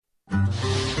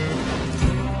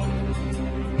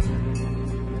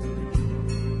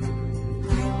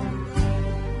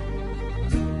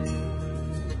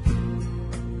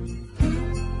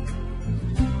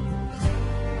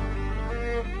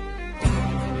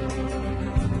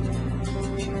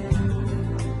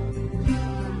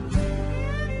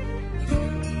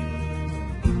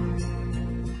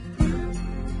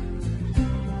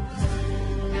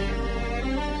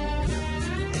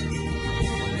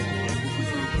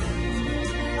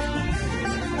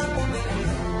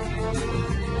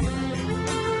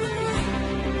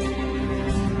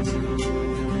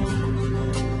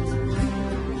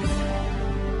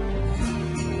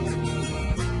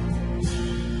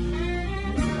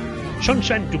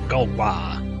Shunshan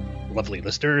Dukalwa, lovely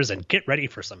listeners, and get ready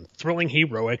for some thrilling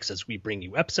heroics as we bring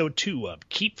you episode 2 of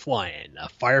Keep Flying, a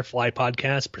Firefly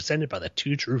podcast presented by the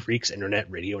Two True Freaks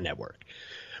Internet Radio Network.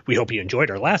 We hope you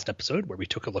enjoyed our last episode where we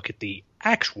took a look at the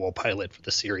actual pilot for the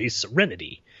series,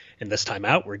 Serenity. And this time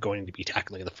out, we're going to be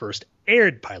tackling the first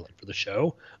aired pilot for the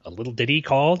show, a little ditty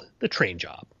called The Train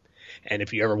Job. And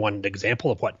if you ever want an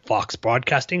example of what Fox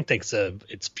Broadcasting thinks of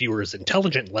its viewers'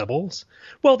 intelligent levels,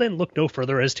 well then look no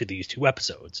further as to these two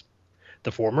episodes.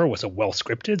 The former was a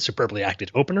well-scripted, superbly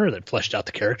acted opener that fleshed out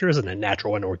the characters in a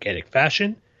natural and organic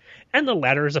fashion, and the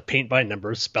latter is a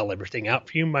paint-by-numbers, spell-everything-out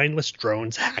for you mindless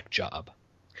drones hack job.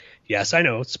 Yes, I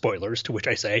know, spoilers, to which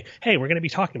I say, hey, we're going to be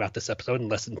talking about this episode in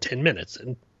less than 10 minutes,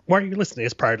 and why are you listening to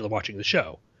this prior to watching the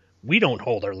show? We don't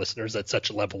hold our listeners at such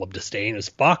a level of disdain as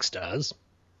Fox does.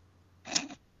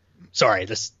 Sorry,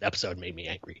 this episode made me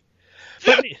angry.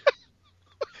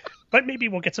 But maybe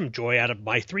we'll get some joy out of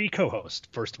my three co-hosts.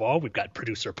 First of all, we've got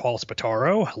producer Paul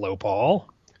Spataro. Hello, Paul.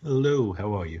 Hello,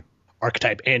 how are you?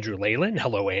 Archetype Andrew Leyland.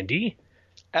 Hello, Andy.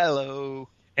 Hello.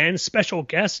 And special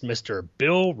guest, Mr.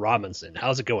 Bill Robinson.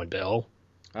 How's it going, Bill?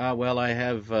 Well, I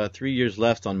have 3 years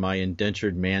left on my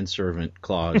indentured manservant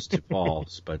clause to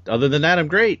Paul's, but other than that, I'm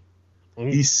great.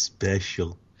 He's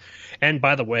special. And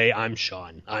by the way, I'm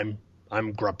Sean.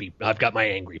 I'm grumpy. I've got my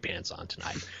angry pants on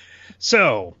tonight.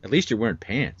 So at least you're wearing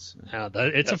pants.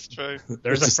 That's true.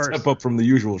 There's a step up from the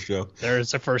usual show.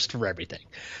 There's a first for everything.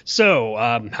 So,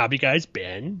 how have you guys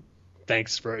been?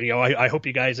 Thanks for I hope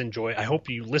you guys enjoy. I hope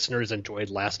you listeners enjoyed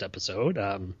last episode.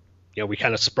 We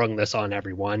kind of sprung this on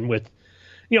everyone with.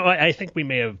 I think we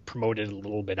may have promoted a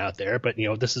little bit out there, but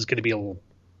this is going to be a little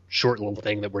short little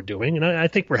thing that we're doing, and I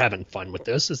think we're having fun with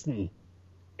this. It's an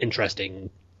interesting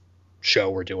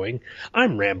show we're doing.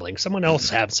 I'm rambling. Someone else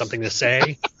have something to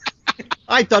say.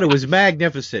 I thought it was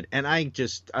magnificent, and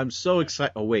I'm so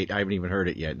excited. Oh, wait, I haven't even heard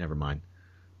it yet. Never mind.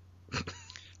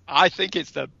 I think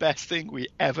it's the best thing we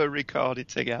ever recorded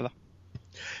together.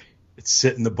 It's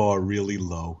setting the bar really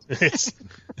low.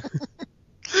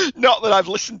 Not that I've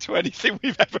listened to anything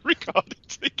we've ever recorded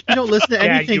together. You don't listen to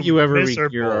anything you ever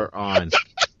you're on.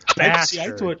 I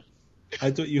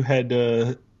thought you had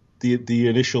the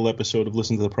initial episode of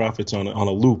Listen to the Prophets on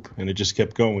a loop, and it just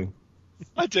kept going.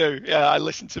 I do. Yeah, I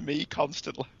listen to me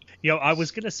constantly. I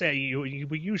was going to say,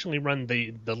 we usually run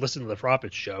the Listen to the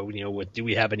Prophets show, with do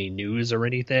we have any news or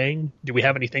anything? Do we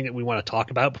have anything that we want to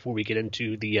talk about before we get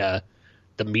into the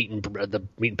meat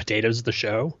and potatoes of the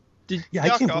show? I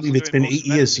can't believe it's been 8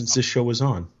 years since this show was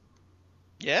on.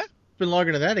 Yeah? It's been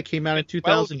longer than that. It came out in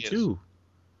 2002.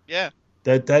 Yeah.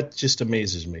 That just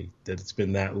amazes me that it's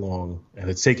been that long, and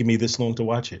it's taken me this long to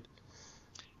watch it.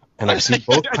 And I've seen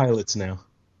both pilots now.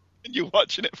 And you're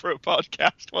watching it for a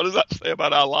podcast. What does that say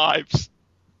about our lives?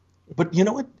 But you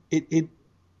know what?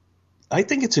 I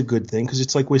think it's a good thing, because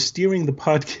it's like we're steering the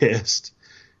podcast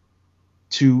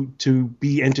to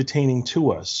be entertaining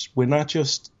to us. We're not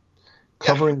just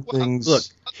covering things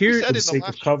for the sake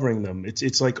of covering them.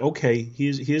 It's like, okay,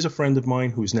 here's a friend of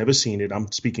mine who's never seen it.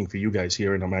 I'm speaking for you guys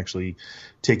here, and I'm actually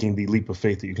taking the leap of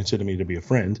faith that you consider me to be a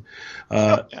friend.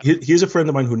 Here's a friend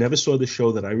of mine who never saw the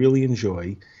show that I really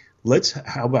enjoy.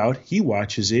 How about he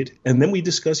watches it, and then we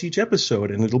discuss each episode,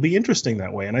 and it'll be interesting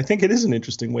that way. And I think it is an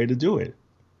interesting way to do it.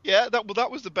 Yeah,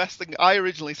 that was the best thing. I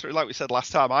originally threw, like we said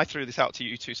last time, I threw this out to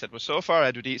you two, said, we're so far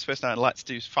ahead with Deep Space Nine, let's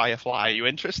do Firefly, are you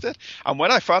interested? And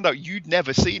when I found out you'd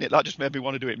never seen it, that just made me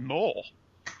want to do it more.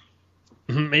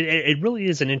 It really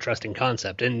is an interesting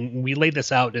concept, and we laid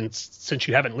this out, and since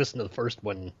you haven't listened to the first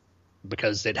one,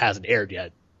 because it hasn't aired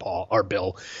yet, Paul, or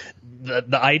Bill,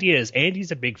 the idea is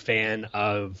Andy's a big fan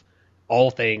of all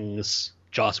things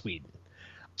Joss Whedon.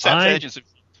 Except Agents of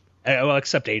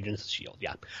S.H.I.E.L.D.,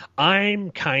 yeah.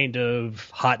 I'm kind of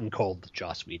hot and cold with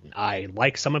Joss Whedon. I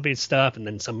like some of his stuff, and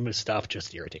then some of his stuff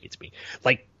just irritates me.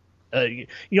 Like, I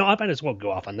might as well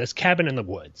go off on this. Cabin in the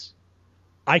Woods.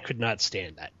 I could not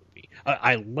stand that movie.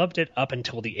 I loved it up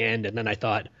until the end, and then I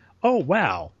thought, oh,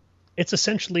 wow. It's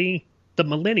essentially the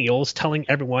millennials telling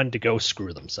everyone to go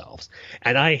screw themselves.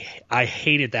 And I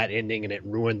hated that ending, and it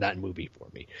ruined that movie for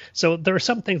me. So there are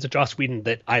some things of Joss Whedon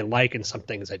that I like and some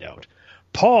things I don't.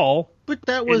 Paul, but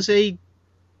that was a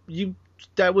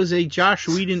Joss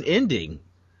Whedon ending.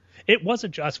 It was a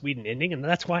Joss Whedon ending, and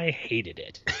that's why I hated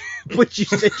it. But you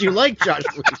said you like Joss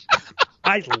Whedon.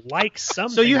 I like some.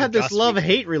 So you have this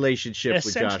love-hate relationship with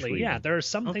Joss Whedon. Essentially, yeah. There are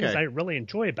some things I really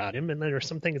enjoy about him, and there are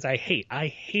some things I hate. I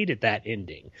hated that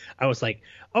ending. I was like,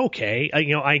 okay,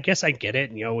 I guess I get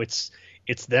it.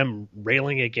 It's them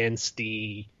railing against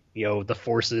the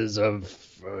forces of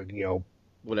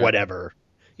whatever.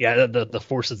 Yeah, the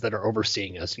forces that are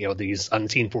overseeing us, these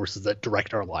unseen forces that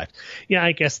direct our life. Yeah,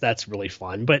 I guess that's really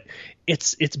fun, but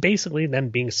it's basically them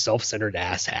being self-centered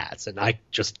asshats, and I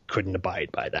just couldn't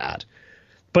abide by that.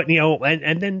 But,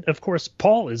 and then, of course,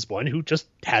 Paul is one who just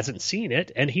hasn't seen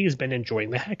it, and he's been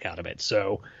enjoying the heck out of it.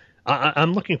 So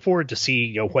I'm looking forward to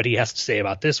see, what he has to say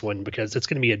about this one, because it's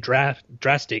going to be a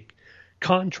drastic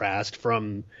contrast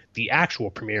from the actual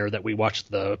premiere that we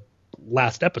watched the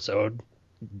last episode,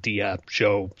 the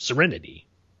show Serenity.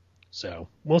 So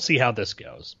we'll see how this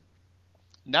goes.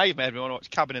 Now you've made me want to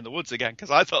watch Cabin in the Woods again, because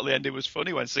I thought the ending was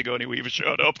funny when Sigourney Weaver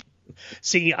showed up.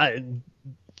 See,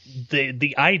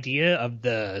 the idea of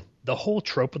the whole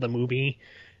trope of the movie,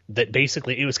 that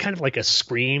basically it was kind of like a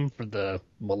Scream for the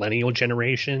millennial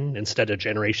generation instead of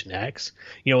Generation X.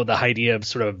 The idea of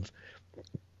sort of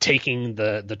taking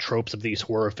the tropes of these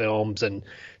horror films and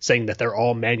saying that they're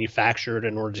all manufactured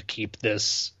in order to keep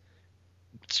this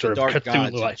sort of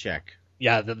Cthulhu check.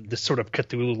 Yeah, the sort of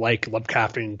Cthulhu-like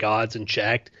Lovecraftian gods in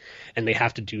check, and they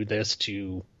have to do this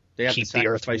to keep the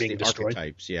Earth from being destroyed.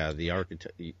 Archetypes, yeah, the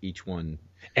archetype, each one.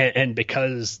 And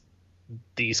because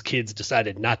these kids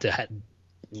decided not to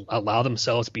allow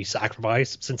themselves to be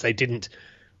sacrificed, since they didn't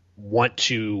want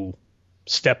to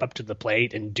step up to the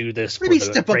plate and do this for the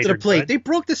step up to the plate? Good. They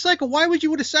broke the cycle. Why would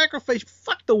you want to sacrifice?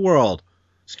 Fuck the world.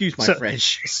 Excuse my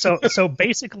French. so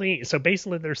basically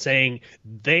they're saying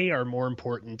they are more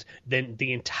important than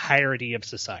the entirety of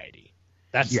society.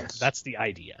 That's the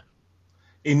idea.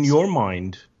 In your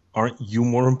mind, aren't you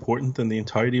more important than the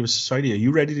entirety of society? Are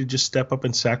you ready to just step up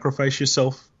and sacrifice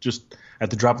yourself just at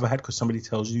the drop of a hat because somebody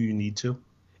tells you need to?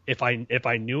 If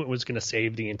I knew it was going to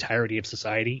save the entirety of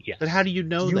society, yes. But how do you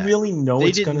know that? You really know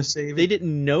it's going to save it? They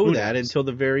didn't know that until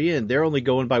the very end. They're only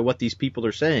going by what these people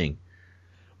are saying.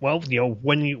 Well,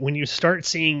 when you start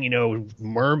seeing,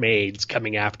 mermaids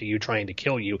coming after you trying to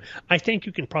kill you, I think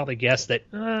you can probably guess that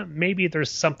maybe there's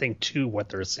something to what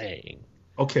they're saying.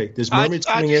 Okay, there's mermaids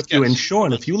coming after you, and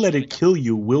Sean, if you let it kill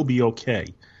you, we'll be okay.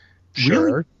 Sure.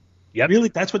 Really? Yep. Really?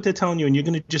 That's what they're telling you, and you're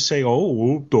going to just say,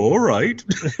 "Oh, all right."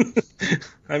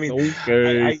 I mean,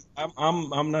 okay.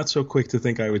 I'm not so quick to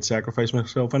think I would sacrifice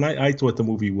myself, and I thought the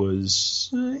movie was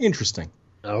interesting.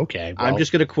 Okay. Well, I'm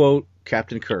just going to quote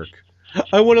Captain Kirk.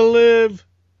 I want to live.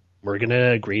 We're going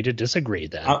to agree to disagree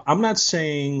then. I'm not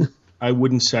saying I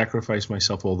wouldn't sacrifice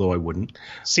myself, although I wouldn't.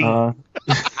 See,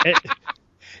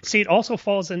 it also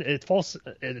falls into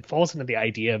the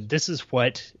idea of this is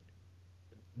what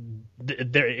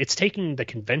it's taking the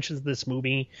conventions of this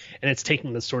movie and it's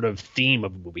taking the sort of theme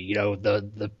of the movie.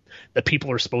 The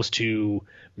people are supposed to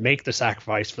make the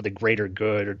sacrifice for the greater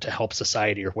good or to help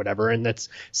society or whatever, and that's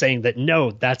saying that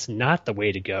no, that's not the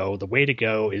way to go. The way to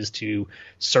go is to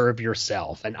serve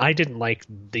yourself, and I didn't like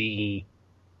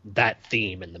that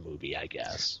theme in the movie, I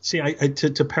guess. See,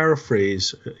 to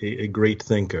paraphrase a great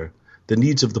thinker, the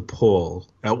needs of the poor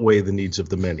outweigh the needs of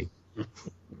the many.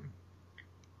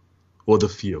 Or the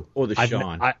few. Or the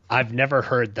Sean. I've never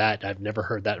heard that. I've never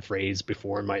heard that phrase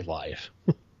before in my life.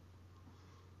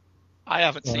 I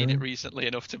haven't seen it recently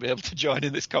enough to be able to join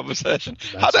in this conversation.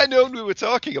 Had I known we were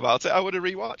talking about it, I would have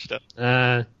rewatched it.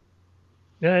 I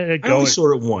only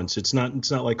saw it once. It's not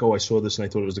like, I saw this and I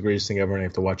thought it was the greatest thing ever and I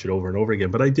have to watch it over and over again.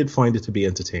 But I did find it to be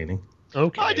entertaining.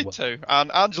 Okay. I did too.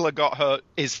 And Angela got her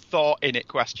 "is Thor in it"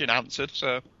 question answered.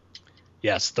 So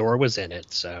yes, Thor was in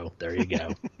it. So there you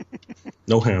go.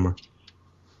 No hammer.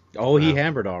 Oh, he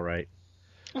hammered all right.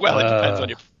 Well, it depends on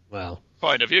your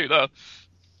point of view, though.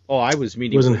 Oh, I was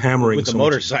meaning he wasn't hammering with the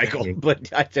motorcycle,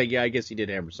 but I guess he did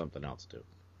hammer something else too.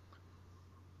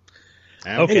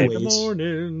 Hammer in the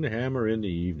morning, hammer in the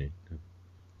evening.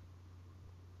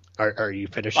 Are you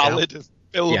finished? Ballad of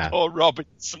Bill Paul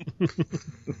Robinson.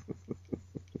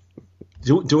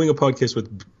 Doing a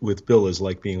podcast with Bill is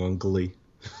like being on Glee.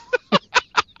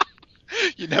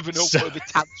 You never know where the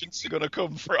tangents are going to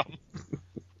come from.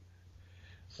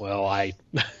 Well, I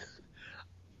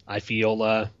feel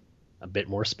a bit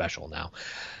more special now.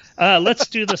 Let's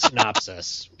do the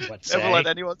synopsis. Never let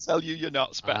anyone tell you you're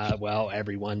not special. Well,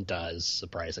 everyone does,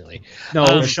 surprisingly.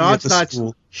 No, Sean's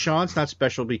not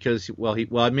special because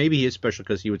maybe he is special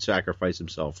because he would sacrifice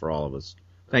himself for all of us.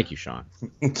 Thank you, Sean.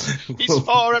 He's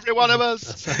for every one of us.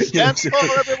 Stan's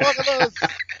for every one of us.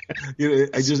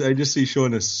 I just see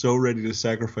Sean is so ready to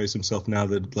sacrifice himself now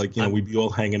that we'd be all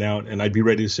hanging out and I'd be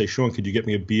ready to say, Sean, could you get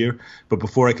me a beer? But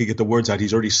before I could get the words out,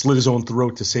 he's already slit his own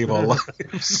throat to save our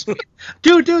lives.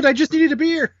 Dude, I just needed a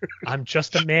beer. I'm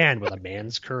just a man with a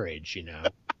man's courage,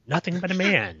 Nothing but a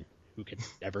man who can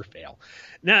never fail.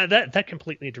 Now that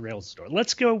completely derails the story.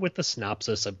 Let's go with the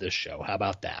synopsis of this show. How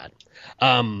about that?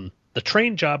 The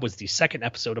train job was the second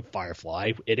episode of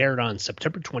Firefly. It aired on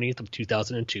September 20th of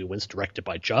 2002 when it's directed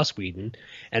by Joss Whedon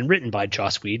and written by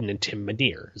Joss Whedon and Tim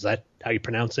Minear. Is that how you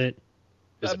pronounce it?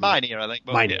 Minear, I think.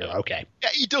 Minear, yeah. Okay. Yeah,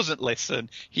 he doesn't listen.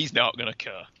 He's not going to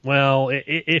care. Well,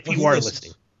 if you are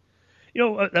listening.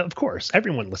 Of course,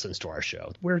 everyone listens to our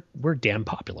show. We're damn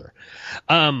popular.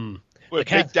 We're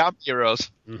big damn heroes.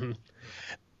 Mm-hmm.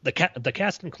 The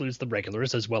cast includes the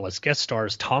regulars as well as guest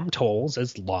stars Tom Tolles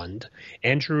as Lund,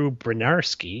 Andrew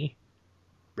Bryniarski,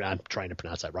 I'm trying to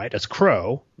pronounce that right, as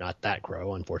Crow, not that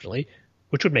Crow, unfortunately,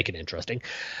 which would make it interesting,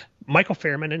 Michael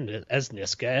Fairman as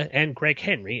Niska, and Greg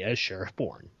Henry as Sheriff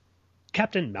Bourne.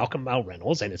 Captain Malcolm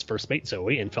Malreynolds and his first mate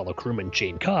Zoe and fellow crewman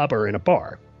Jane Cobb are in a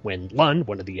bar when Lund,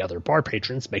 one of the other bar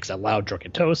patrons, makes a loud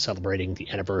drunken toast celebrating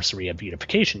the anniversary of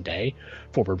Unification Day.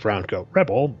 Former Browncoat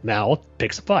rebel Mal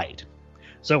picks a fight.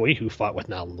 Zoe, who fought with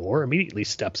Mal in the war, immediately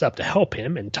steps up to help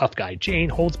him, and tough guy Jane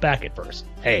holds back at first.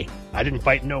 Hey, I didn't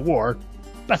fight in no war.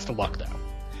 Best of luck, though.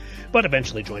 But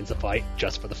eventually joins the fight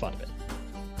just for the fun of it.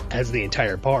 As the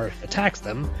entire bar attacks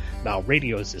them, Mal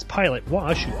radios his pilot,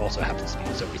 Wash, who also happens to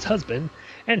be Zoe's husband,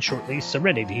 and shortly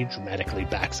Serenity dramatically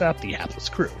backs up the hapless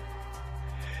crew.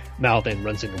 Mal then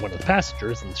runs into one of the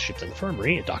passengers in the ship's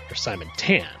infirmary, Dr. Simon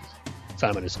Tan.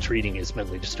 Simon is treating his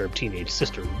mentally disturbed teenage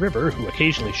sister, River, who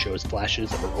occasionally shows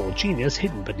flashes of her old genius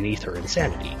hidden beneath her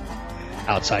insanity.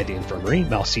 Outside the infirmary,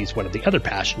 Mal sees one of the other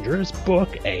passengers,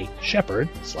 Book, a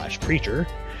shepherd/preacher,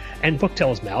 and Book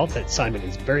tells Mal that Simon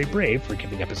is very brave for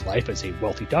giving up his life as a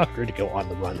wealthy doctor to go on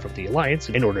the run from the Alliance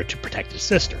in order to protect his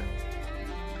sister.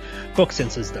 Book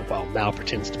senses that while Mal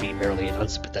pretends to be merely an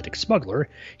unsympathetic smuggler,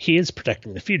 he is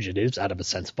protecting the fugitives out of a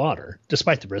sense of honor,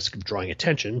 despite the risk of drawing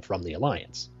attention from the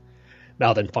Alliance.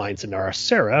 Mal then finds Inara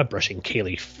Sarah brushing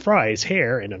Kaylee Fry's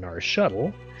hair in Inara's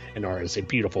shuttle. Inara is a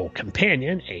beautiful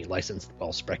companion, a licensed,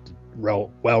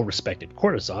 well-respected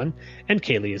courtesan, and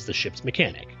Kaylee is the ship's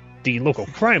mechanic. The local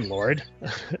crime lord,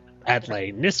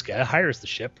 Adlai Niska, hires the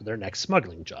ship for their next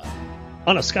smuggling job.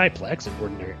 On a skyplex,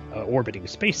 an orbiting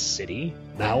space city,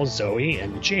 Mal, Zoe,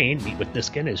 and Jane meet with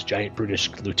Niska and his giant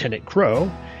brutish Lieutenant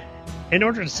Crow. In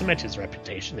order to cement his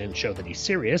reputation and show that he's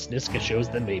serious, Niska shows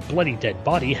them a bloody dead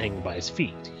body hanging by his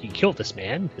feet. He killed this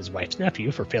man, his wife's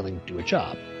nephew, for failing to do a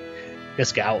job.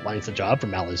 Niska outlines the job for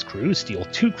Mal and his crew: steal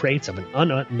 2 crates of an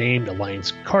unnamed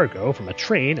Alliance cargo from a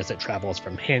train as it travels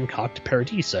from Hancock to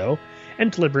Paradiso,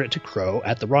 and deliver it to Crow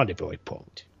at the rendezvous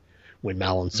point. When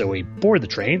Mal and Zoe board the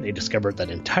train, they discover that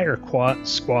an entire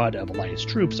squad of Alliance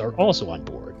troops are also on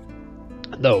board,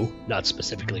 though not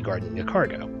specifically guarding the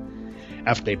cargo.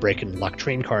 After they break and lock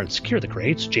train car and secure the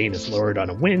crates, Jane is lowered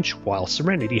on a winch while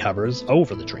Serenity hovers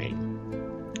over the train.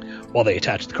 While they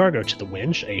attach the cargo to the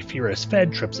winch, a furious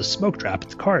Fed trips a smoke trap at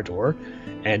the car door,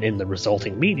 and in the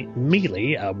resulting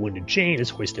melee, a wounded Jane is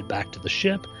hoisted back to the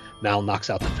ship. Mal knocks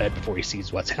out the Fed before he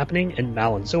sees what's happening, and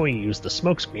Mal and Zoe use the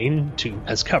smokescreen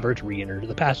as cover to re-enter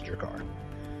the passenger car.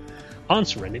 On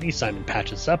Serenity, Simon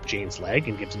patches up Jane's leg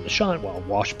and gives him the shot while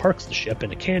Wash parks the ship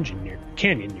in a canyon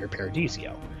near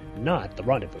Paradiso, not the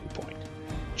rendezvous point.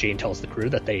 Jane tells the crew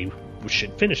that they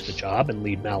should finish the job and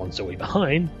leave Mal and Zoe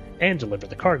behind, and deliver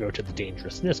the cargo to the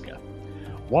dangerous Niska.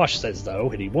 Wash says, though,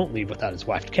 that he won't leave without his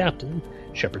wife Captain.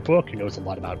 Shepherd Book, who knows a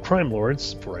lot about crime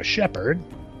lords for a shepherd,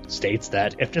 states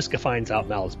that if Niska finds out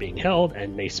Mal is being held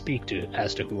and may speak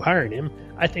as to who hired him,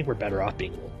 I think we're better off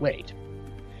being a little late.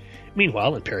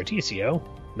 Meanwhile, in Paradiso,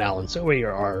 Mal and Zoe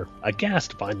are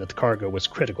aghast to find that the cargo was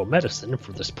critical medicine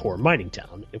for this poor mining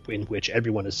town, in which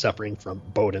everyone is suffering from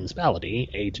Boden's malady,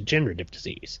 a degenerative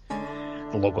disease.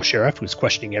 The local sheriff, who's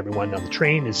questioning everyone on the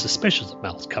train, is suspicious of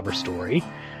Mal's cover story.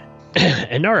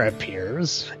 Inara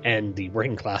appears, and the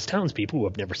working-class townspeople who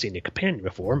have never seen a companion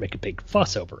before make a big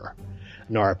fuss over her.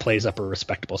 Inara plays up her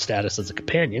respectable status as a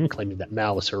companion, claiming that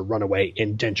Mal is her runaway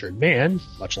indentured man,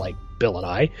 much like Bill and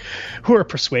I, who are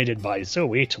persuaded by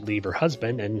Zoe to leave her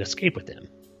husband and escape with him.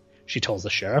 She tells the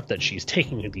sheriff that she's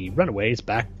taking the runaways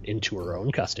back into her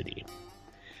own custody.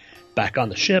 Back on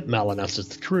the ship, Mal announces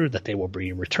to the crew that they will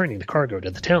be returning the cargo to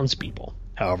the townspeople.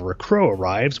 However, a Crow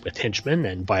arrives with henchmen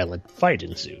and violent fight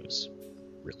ensues.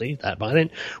 Really? That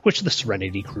violent? Which the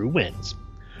Serenity crew wins.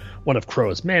 One of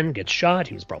Crow's men gets shot,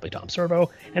 he was probably Tom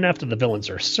Servo, and after the villains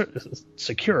are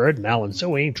secured, Mal and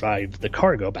Zoe drive the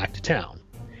cargo back to town.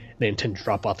 They intend to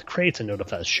drop off the crates and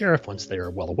notify the sheriff once they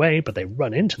are well away, but they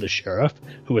run into the sheriff,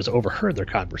 who has overheard their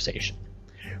conversation.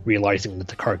 Realizing that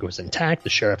the cargo is intact, the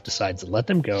sheriff decides to let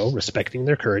them go, respecting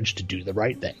their courage to do the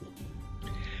right thing.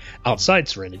 Outside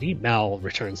Serenity, Mal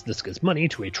returns Niska's money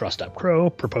to a trussed-up Crow,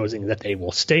 proposing that they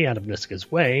will stay out of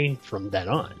Niska's way from then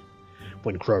on.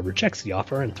 When Crow rejects the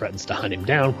offer and threatens to hunt him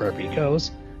down wherever he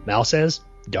goes, Mal says,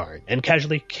 darn, and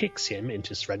casually kicks him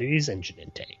into Serenity's engine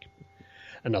intake.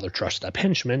 Another trussed-up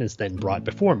henchman is then brought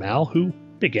before Mal, who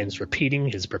begins repeating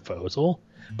his proposal,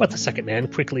 but the second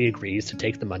man quickly agrees to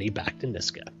take the money back to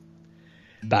Niska.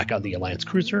 Back on the Alliance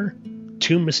cruiser,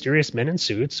 two mysterious men in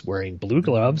suits wearing blue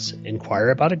gloves inquire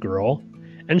about a girl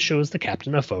and shows the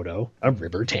captain a photo of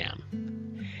River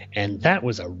Tam. And that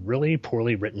was a really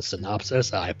poorly written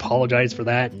synopsis. I apologize for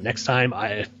that. Next time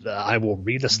I will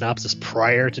read the synopsis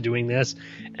prior to doing this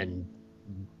and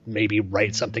maybe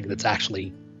write something that's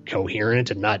actually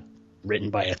coherent and not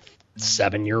written by a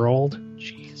 7-year-old.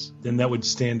 Jeez. Then that would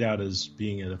stand out as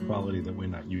being at a quality that we're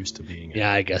not used to being at.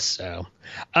 Yeah, I guess so.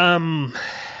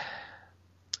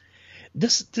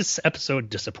 This episode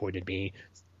disappointed me,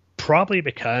 probably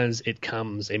because it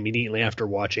comes immediately after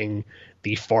watching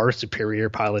the far superior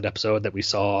pilot episode that we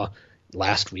saw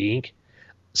last week.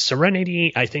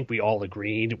 Serenity, I think we all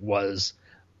agreed, was,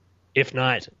 if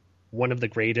not one of the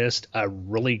greatest, a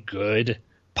really good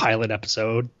pilot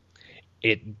episode.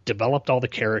 It developed all the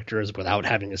characters without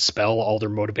having to spell all their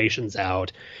motivations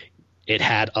out. It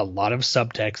had a lot of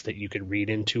subtext that you could read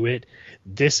into it.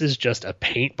 This is just a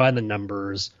paint by the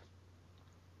numbers,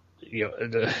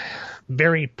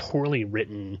 very poorly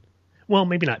written. Well,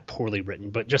 maybe not poorly written,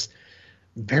 but just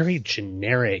very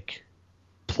generic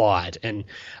plot. And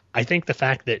I think the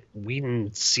fact that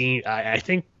Whedon I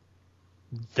think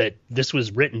that this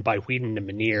was written by Whedon and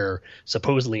Meneer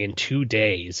supposedly in 2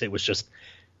 days. It was just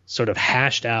sort of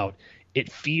hashed out.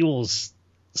 It feels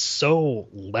so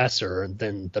lesser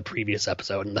than the previous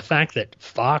episode. And the fact that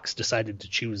Fox decided to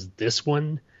choose this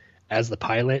one as the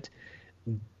pilot,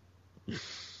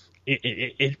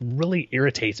 it really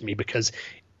irritates me, because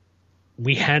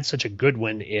we had such a good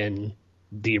one in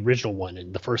the original one,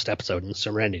 in the first episode in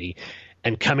Serenity,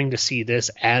 and coming to see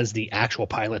this as the actual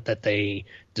pilot that they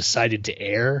decided to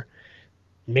air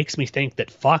makes me think that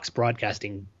Fox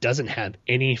Broadcasting doesn't have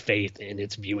any faith in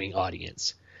its viewing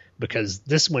audience, because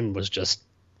this one was just,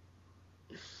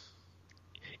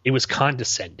 it was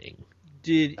condescending.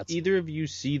 Did either of you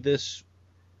see this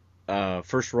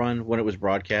first run when it was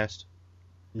broadcast?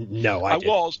 No, I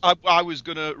didn't. I was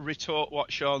going to retort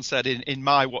what Sean said in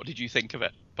my what did you think of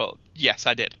it? But yes,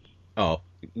 I did. Oh,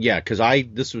 yeah, because I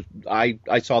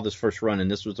saw this first run, and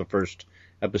this was the first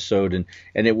episode,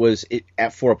 and it was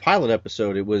for a pilot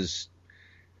episode, it was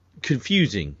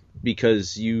confusing,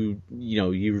 because you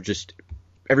were just,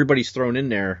 everybody's thrown in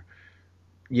there.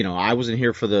 I wasn't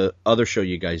here for the other show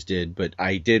you guys did, but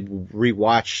I did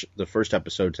rewatch the first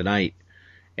episode tonight,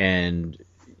 and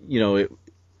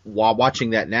while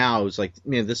watching that now, it was like,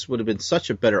 man, this would have been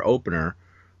such a better opener.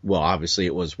 Well, obviously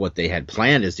it was what they had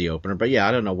planned as the opener, but yeah,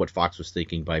 I don't know what Fox was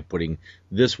thinking by putting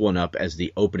this one up as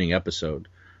the opening episode.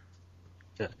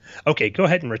 Okay, go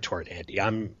ahead and retort, Andy.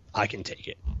 I can take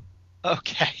it.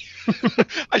 Okay.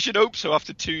 I should hope so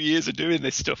after 2 years of doing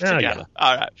this stuff together. Yeah.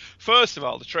 All right. First of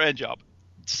all, the train job.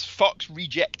 Fox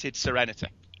rejected Serenity.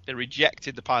 They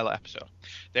rejected the pilot episode.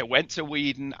 They went to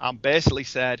Whedon and basically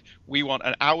said, we want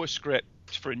an hour script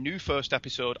for a new first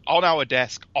episode on our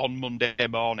desk on Monday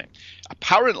morning.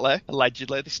 Apparently,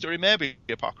 allegedly, this story may be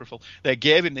apocryphal, they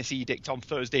gave him this edict on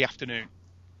Thursday afternoon.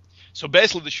 So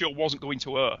basically the show wasn't going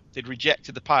to air. They'd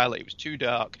rejected the pilot. It was too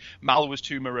dark. Mal was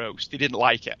too morose. They didn't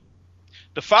like it.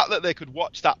 The fact that they could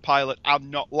watch that pilot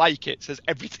and not like it says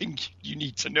everything you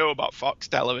need to know about Fox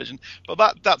Television.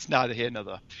 But that's neither here nor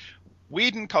there.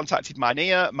 Whedon contacted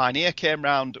Minear. Minear came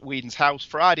round Whedon's house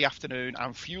Friday afternoon,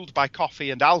 and fueled by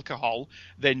coffee and alcohol,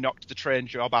 they knocked the train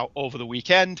job out over the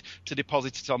weekend to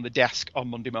deposit it on the desk on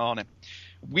Monday morning.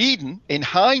 Whedon, in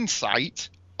hindsight,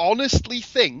 honestly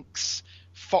thinks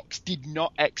Fox did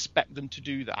not expect them to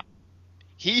do that.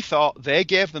 He thought they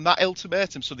gave them that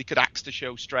ultimatum so they could axe the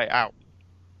show straight out.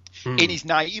 In his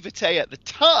naivete at the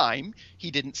time, he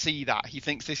didn't see that. He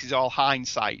thinks this is all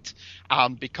hindsight.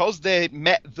 And because they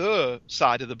met their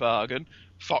side of the bargain,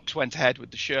 Fox went ahead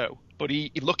with the show. But he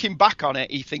looking back on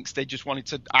it, he thinks they just wanted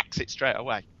to axe it straight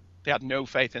away. They had no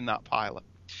faith in that pilot.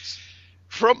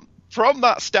 From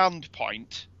that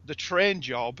standpoint, the train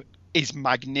job is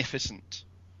magnificent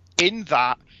in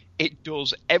that it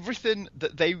does everything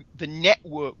that the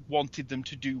network wanted them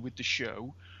to do with the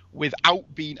show,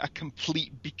 without being a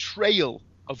complete betrayal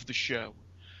of the show.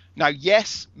 Now,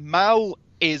 yes, Mal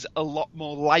is a lot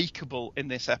more likable in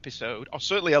this episode, or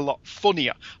certainly a lot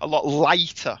funnier, a lot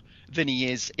lighter than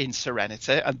he is in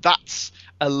Serenity, and that's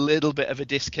a little bit of a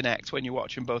disconnect when you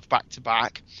watch them both back to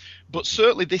back. But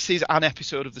certainly this is an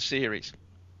episode of the series.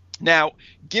 Now,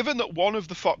 given that one of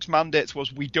the Fox mandates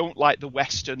was we don't like the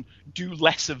Western, do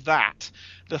less of that,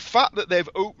 the fact that they've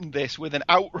opened this with an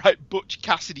outright Butch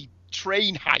Cassidy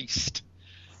train heist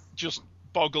just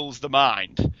boggles the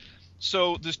mind.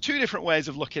 So there's two different ways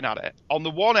of looking at it. On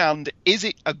the one hand, is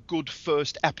it a good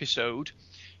first episode?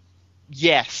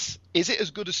 Yes. Is it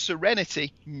as good as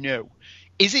Serenity? No.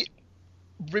 Is it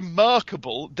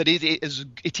remarkable that it is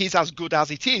as good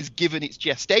as it is given its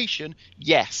gestation?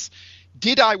 Yes.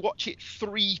 Did I watch it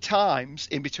 3 times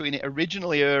in between it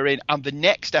originally airing and the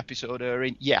next episode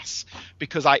airing? Yes,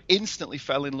 because I instantly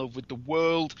fell in love with the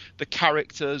world, the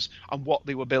characters, and what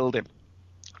they were building.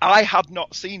 I had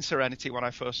not seen Serenity when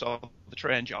I first saw The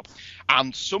Train Job,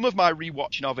 and some of my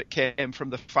rewatching of it came from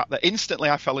the fact that instantly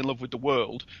I fell in love with the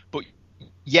world, but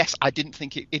yes, I didn't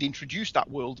think it introduced that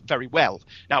world very well.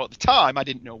 Now, at the time, I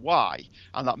didn't know why,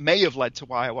 and that may have led to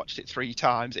why I watched it 3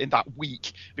 times in that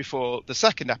week before the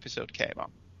second episode came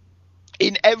on.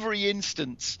 In every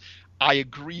instance, I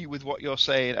agree with what you're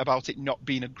saying about it not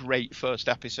being a great first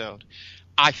episode.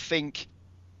 I think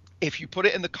if you put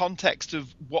it in the context of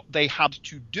what they had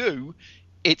to do,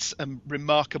 it's a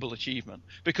remarkable achievement,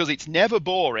 because it's never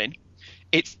boring.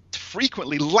 It's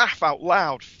frequently laugh out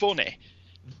loud funny.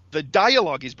 The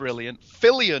dialogue is brilliant.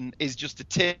 Fillion is just a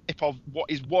tip of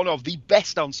what is one of the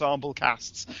best ensemble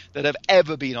casts that have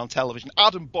ever been on television.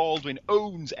 Adam Baldwin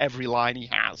owns every line he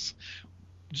has.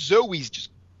 Zoe's just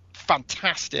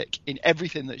fantastic in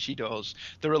everything that she does.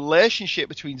 The relationship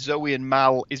between Zoe and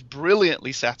Mal is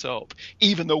brilliantly set up,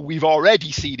 even though we've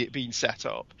already seen it being set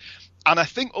up. And I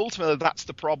think ultimately that's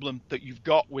the problem that you've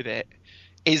got with it,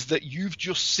 is that you've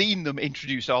just seen them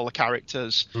introduce all the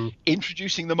characters.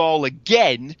 Introducing them all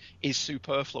again is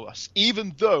superfluous,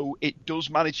 even though it does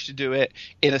manage to do it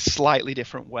in a slightly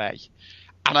different way.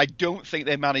 And I don't think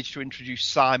they managed to introduce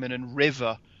Simon and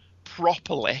River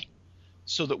properly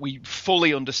so that we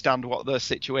fully understand what their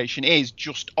situation is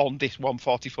just on this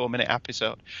 144-minute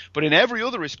episode. But in every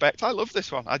other respect, I love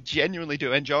this one. I genuinely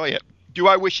do enjoy it. Do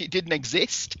I wish it didn't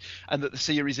exist and that the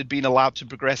series had been allowed to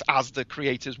progress as the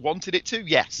creators wanted it to?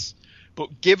 Yes.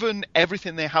 But given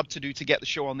everything they had to do to get the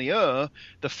show on the air,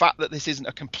 the fact that this isn't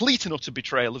a complete and utter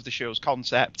betrayal of the show's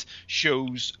concept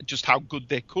shows just how good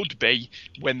they could be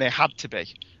when they had to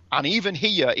be. And even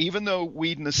here, even though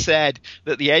Whedon has said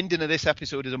that the ending of this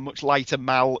episode is a much lighter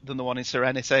Mal than the one in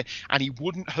Serenity, and he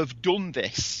wouldn't have done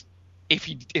this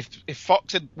if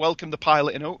Fox had welcomed the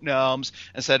pilot in open arms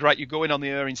and said, right, you're going on the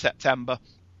air in September,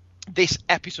 this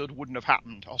episode wouldn't have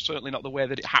happened, or certainly not the way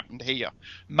that it happened here.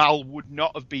 Mal would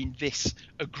not have been this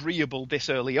agreeable this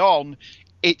early on.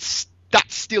 That's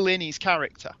still in his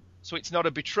character. So it's not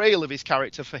a betrayal of his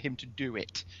character for him to do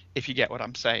it, if you get what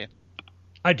I'm saying.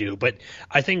 I do, but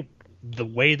I think the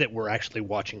way that we're actually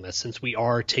watching this, since we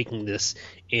are taking this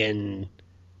in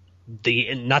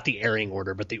not the airing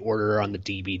order, but the order on the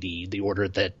DVD, the order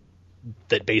that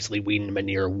basically Whedon and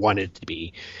Manier wanted to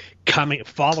be,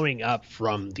 following up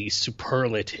from the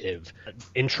superlative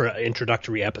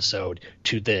introductory episode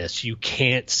to this, you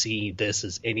can't see this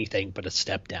as anything but a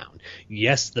step down.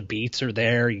 Yes, the beats are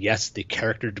there. Yes, the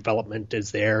character development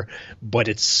is there, but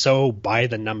it's so by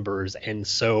the numbers and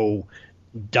so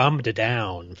dumbed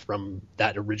down from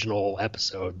that original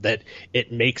episode that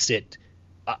it makes it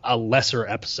a lesser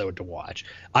episode to watch.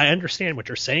 I understand what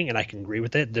you're saying, and I can agree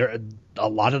with it. A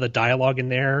lot of the dialogue in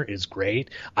there is great.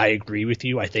 I agree with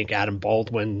you. I think Adam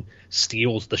Baldwin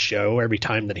steals the show every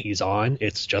time that he's on.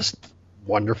 It's just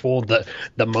wonderful. The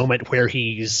moment where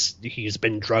he's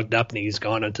been drugged up and he's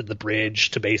gone onto the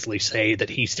bridge to basically say that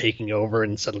he's taking over,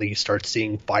 and suddenly he starts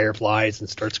seeing fireflies and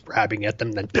starts grabbing at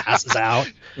them, then passes out.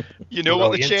 You know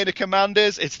what the chain of command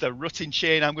is? It's the rutting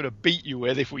chain I'm going to beat you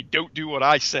with if we don't do what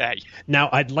I say. Now,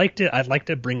 I'd like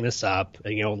to bring this up.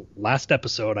 Last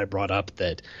episode I brought up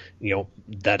that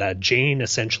Jane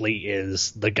essentially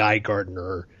is the Guy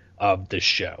Gardner of this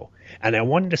show, and I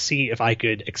wanted to see if I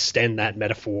could extend that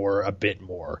metaphor a bit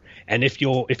more. And if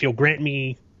you'll grant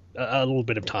me a little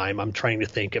bit of time, I'm trying to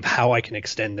think of how I can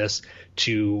extend this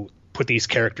to put these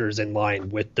characters in line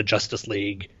with the Justice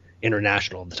League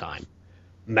International of the time.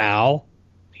 Mal,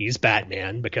 he's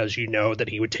Batman, because you know that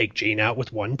he would take Jane out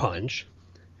with one punch.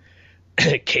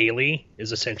 Kaylee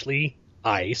is essentially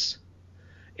ice.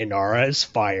 Inara is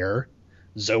fire.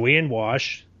 Zoe and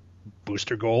Wash,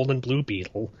 Booster Gold and Blue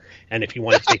Beetle. And if you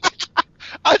want to take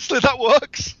actually, that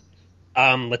works.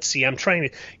 Let's see. I'm trying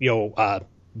to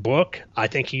Book. I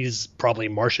think he's probably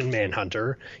Martian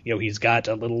Manhunter. He's got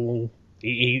a little.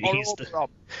 He's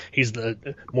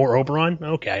the more Oberon.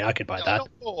 Okay, I could buy that. Not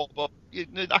more, but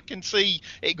I can see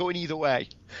it going either way.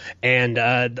 And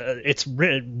it's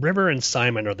River and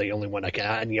Simon are the only one I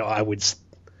can. I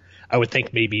would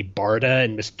think maybe Barda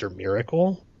and Mr.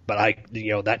 Miracle. But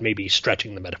that may be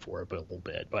stretching the metaphor a little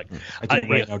bit. But I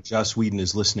think right now Joss Whedon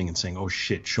is listening and saying, "Oh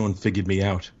shit, Sean figured me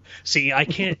out." See, I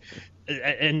can't.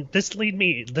 and this led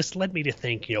me to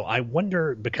think, I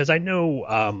wonder, because I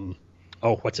know,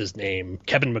 what's his name?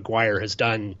 Kevin McGuire has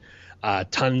done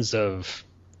tons of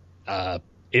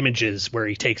images where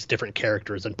he takes different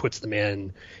characters and puts them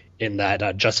in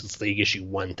that Justice League issue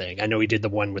 1 thing. I know he did the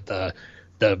one with the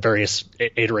various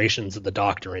iterations of the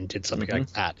Doctor and did something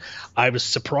like that. I was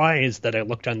surprised that I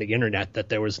looked on the internet that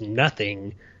there was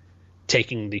nothing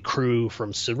taking the crew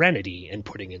from Serenity and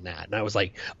putting in that. And I was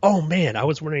like, oh man, I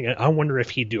wonder if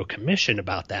he'd do a commission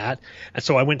about that. And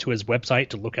so I went to his website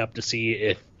to look up to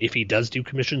see if he does do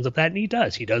commissions of that. And he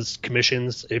does. He does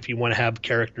commissions if you want to have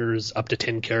characters, up to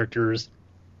 10 characters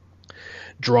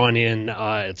drawn in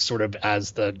sort of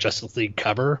as the Justice League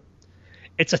cover.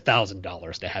 It's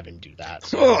 $1,000 to have him do that.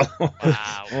 So,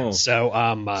 Wow. So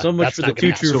much for the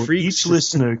future So freaks. each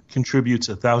listener contributes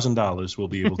 $1,000. We'll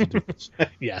be able to do this.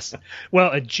 Yes.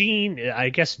 Well, Gene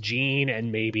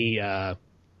and maybe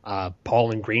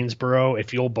Paul in Greensboro,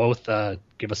 if you'll both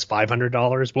give us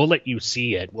 $500, we'll let you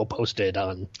see it. We'll post it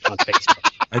on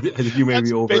Facebook. I think you may That's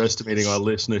be overestimating our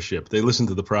listenership. They listen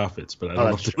to the Prophets, but I don't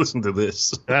know if they listen to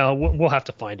this. Well, we'll have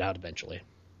to find out eventually.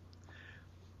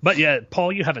 But yeah,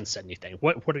 Paul, you haven't said anything.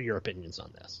 What are your opinions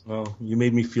on this? Well, you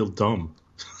made me feel dumb.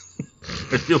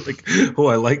 I feel like,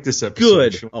 I like this episode.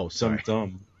 Good. Sure, Oh, sorry. I'm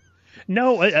dumb.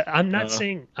 No, I'm not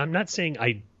saying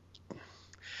I.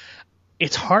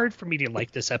 It's hard for me to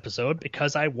like this episode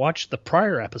because I watched the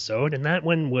prior episode, and that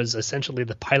one was essentially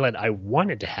the pilot I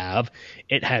wanted to have.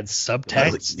 It had subtext.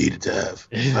 Pilot you needed to have.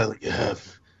 Pilot you have.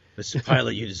 It's the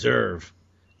pilot you deserve.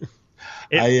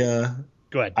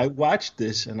 Go ahead. I watched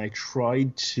this and I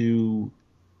tried to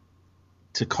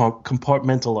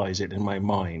compartmentalize it in my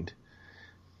mind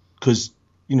because,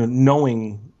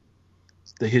 knowing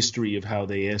the history of how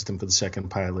they asked him for the second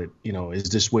pilot, is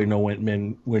this where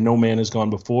no man has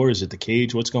gone before? Is it the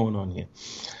cage? What's going on here?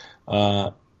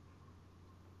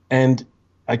 And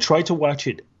I tried to watch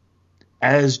it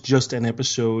as just an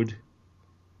episode.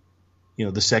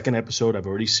 The second episode, I've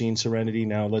already seen Serenity.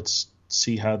 Now let's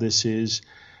see how this is.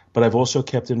 But I've also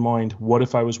kept in mind, what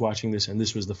if I was watching this and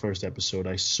this was the first episode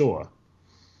I saw?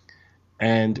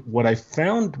 And what I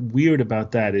found weird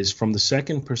about that is, from the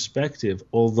second perspective,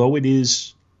 although it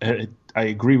is, I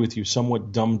agree with you,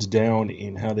 somewhat dumbed down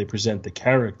in how they present the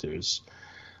characters.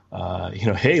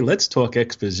 Hey, let's talk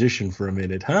exposition for a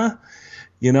minute, huh?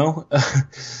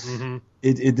 Mm-hmm.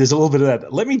 There's a little bit of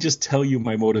that. Let me just tell you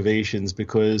my motivations,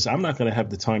 because I'm not going to have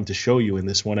the time to show you in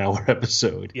this 1 hour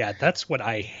episode. Yeah, that's what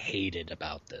I hated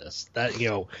about this. That,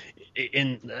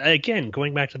 again,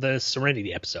 going back to the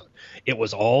Serenity episode, it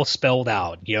was all spelled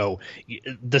out.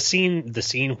 The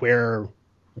scene where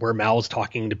Mal's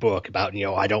talking to Book about,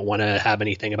 I don't want to have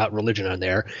anything about religion on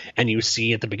there, and you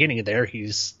see at the beginning of there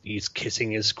he's kissing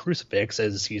his crucifix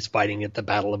as he's fighting at the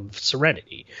Battle of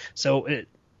Serenity. So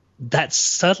that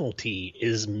subtlety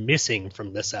is missing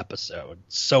from this episode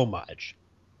so much.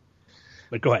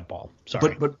 But go ahead, Paul.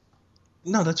 Sorry. But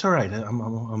no, that's all right.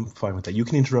 I'm fine with that. You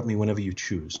can interrupt me whenever you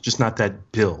choose, just not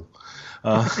that bill.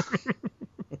 Blah,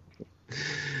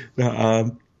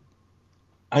 blah,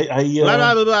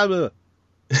 blah, blah.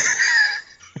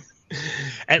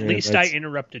 At least I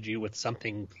interrupted you with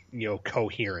something,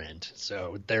 coherent.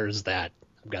 So there's that.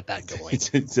 I've got that going.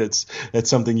 That's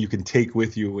something you can take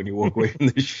with you when you walk away from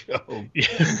the show.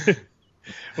 Yeah.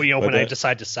 Well, when I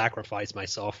decide to sacrifice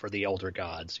myself for the elder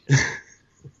gods.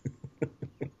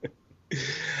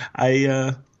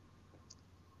 I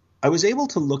was able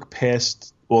to look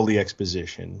past all the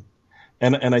exposition,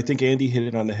 and I think Andy hit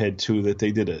it on the head too, that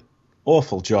they did an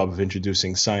awful job of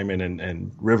introducing Simon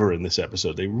and River in this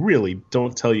episode. They really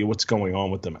don't tell you what's going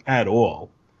on with them at all.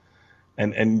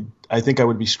 And I think I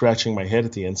would be scratching my head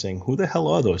at the end saying, who the hell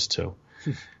are those two?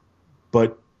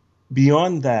 But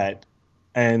beyond that,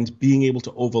 and being able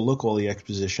to overlook all the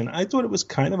exposition, I thought it was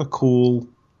kind of a cool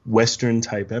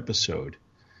Western-type episode.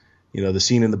 The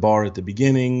scene in the bar at the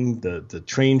beginning, the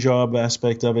train job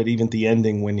aspect of it, even the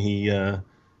ending when he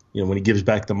gives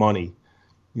back the money.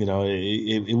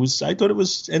 It was. I thought it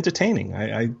was entertaining.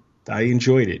 I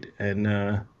enjoyed it,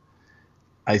 and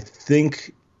I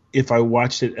think if I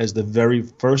watched it as the very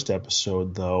first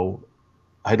episode, though,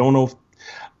 I don't know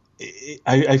if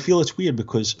I feel it's weird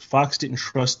because Fox didn't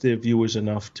trust their viewers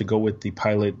enough to go with the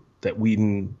pilot that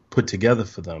Whedon put together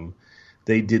for them.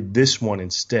 They did this one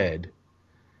instead.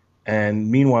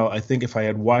 And meanwhile, I think if I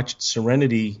had watched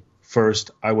Serenity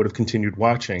first, I would have continued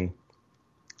watching.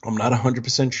 I'm not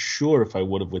 100% sure if I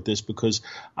would have with this, because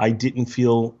I didn't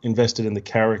feel invested in the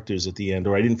characters at the end,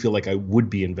 or I didn't feel like I would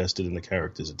be invested in the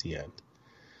characters at the end.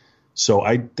 So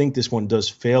I think this one does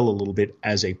fail a little bit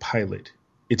as a pilot.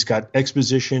 It's got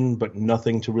exposition, but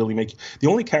nothing to really make. The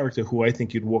only character who I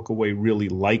think you'd walk away really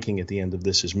liking at the end of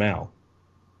this is Mal,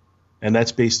 and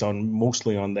that's based on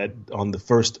mostly on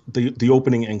the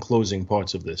opening and closing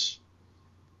parts of this.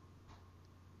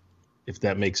 If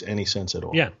that makes any sense at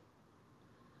all. Yeah.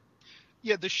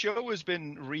 Yeah, the show has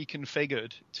been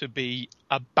reconfigured to be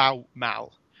about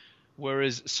Mal,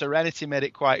 whereas Serenity made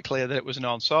it quite clear that it was an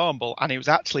ensemble, and it was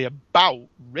actually about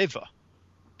River.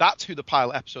 That's who the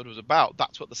pilot episode was about.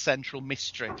 That's what the central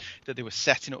mystery that they were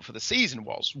setting up for the season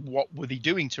was. What were they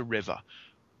doing to River?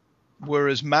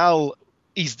 Whereas Mal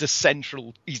is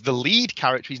he's the lead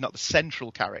character, he's not the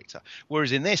central character.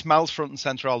 Whereas in this, Mal's front and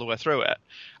center all the way through it.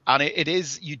 And it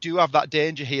is, you do have that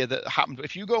danger here that happened.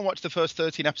 If you go and watch the first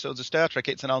 13 episodes of Star Trek,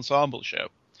 it's an ensemble show.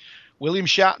 William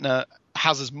Shatner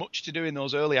has as much to do in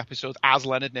those early episodes as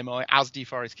Leonard Nimoy, as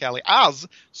DeForest Kelley, as,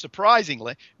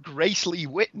 surprisingly, Grace Lee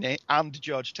Whitney and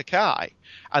George Takei.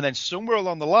 And then somewhere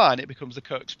along the line, it becomes the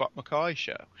Kirk Spock McCoy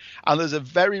show. And there's a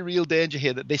very real danger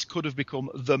here that this could have become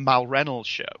the Mal Reynolds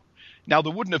show. Now,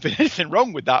 there wouldn't have been anything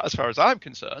wrong with that as far as I'm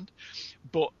concerned,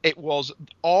 but it was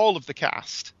all of the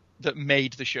cast that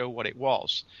made the show what it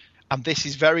was. And this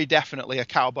is very definitely a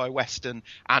cowboy western,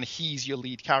 and he's your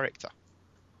lead character.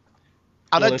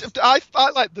 And I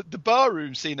like the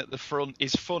barroom scene at the front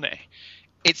is funny.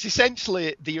 It's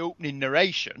essentially the opening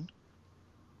narration.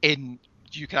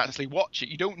 You can actually watch it.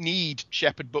 You don't need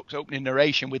Shepard Book's opening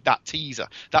narration with that teaser.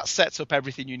 That sets up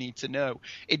everything you need to know.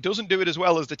 It doesn't do it as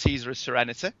well as the teaser of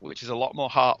Serenity, which is a lot more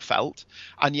heartfelt.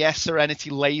 And yes,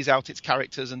 Serenity lays out its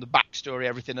characters and the backstory,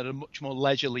 everything at a much more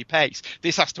leisurely pace.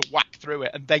 This has to whack through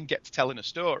it and then get to telling a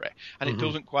story. And it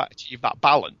doesn't quite achieve that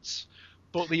balance.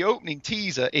 But the opening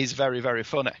teaser is very, very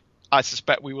funny. I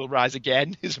suspect we will rise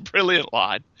again is a brilliant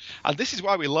line. And this is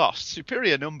why we lost.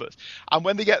 Superior numbers. And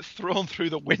when they get thrown through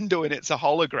the window and it's a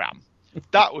hologram,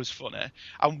 that was funny.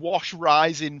 And Wash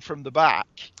rising from the back.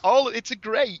 It's a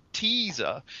great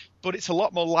teaser, but it's a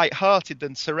lot more lighthearted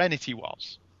than Serenity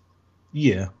was.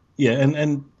 Yeah.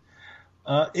 And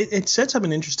it sets up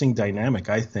an interesting dynamic,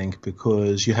 I think,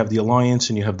 because you have the Alliance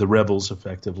and you have the Rebels,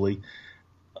 effectively.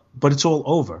 But it's all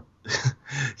over.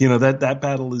 That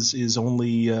battle is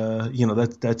only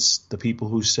that's the people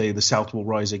who say the South will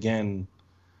rise again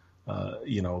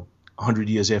 100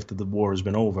 years after the war has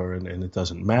been over, and it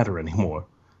doesn't matter anymore.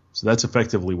 So that's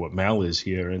effectively what Mal is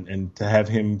here, and to have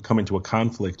him come into a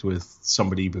conflict with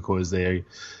somebody because they're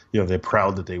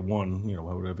proud that they won,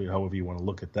 however you want to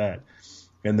look at that.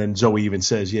 And then Zoe even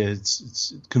says, yeah,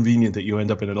 it's convenient that you end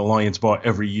up in an Alliance bar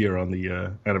every year on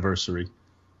the anniversary.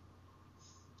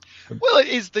 Well,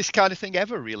 is this kind of thing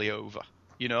ever really over?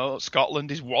 Scotland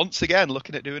is once again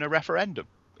looking at doing a referendum.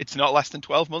 It's not less than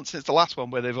 12 months since the last one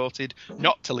where they voted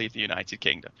not to leave the United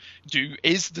Kingdom.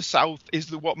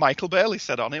 What Michael Bailey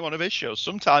said on one of his shows,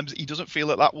 sometimes he doesn't feel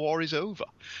that war is over.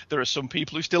 There are some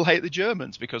people who still hate the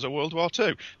Germans because of World War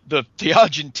II. The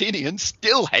Argentinians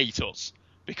still hate us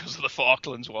because of the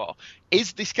Falklands War.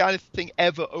 Is this kind of thing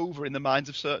ever over in the minds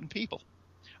of certain people?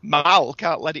 Mal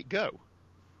can't let it go.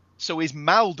 So is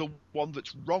Mal the one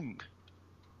that's wrong?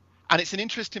 And it's an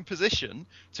interesting position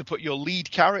to put your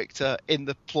lead character in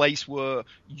the place where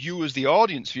you as the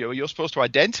audience viewer, you're supposed to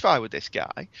identify with this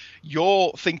guy.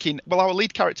 You're thinking, well, our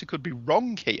lead character could be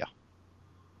wrong here.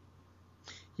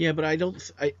 Yeah, but I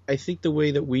think the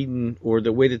way that Whedon, or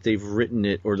the way that they've written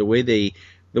it, or the way they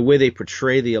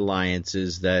portray the Alliance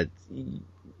is that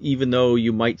even though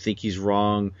you might think he's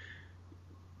wrong,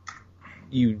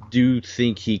 you do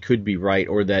think he could be right,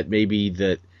 or that maybe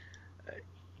that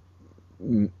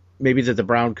the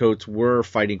Browncoats were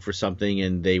fighting for something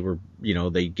and they were,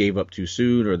 they gave up too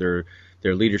soon, or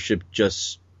their leadership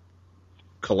just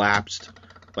collapsed,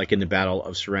 like in the Battle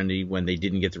of Serenity when they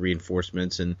didn't get the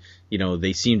reinforcements, and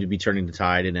they seemed to be turning the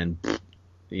tide, and then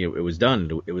it was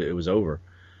done. It was over.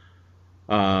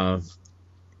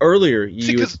 Earlier,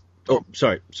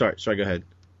 sorry, go ahead.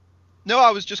 No,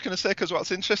 I was just going to say, because what's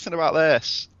interesting about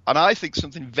this, and I think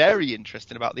something very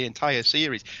interesting about the entire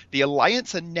series, the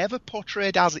Alliance are never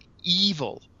portrayed as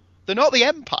evil. They're not the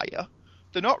Empire.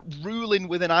 They're not ruling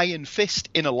with an iron fist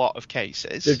in a lot of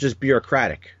cases. They're just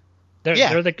bureaucratic.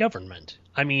 They're the government.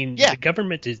 I mean,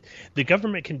 the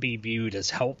government can be viewed as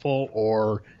helpful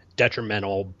or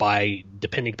detrimental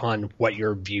depending upon what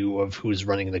your view of who's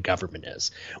running the government is.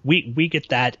 We get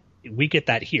that. We get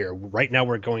that here. Right now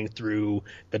we're going through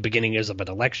the beginnings of an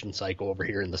election cycle over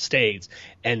here in the States,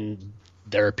 and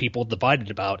there are people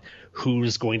divided about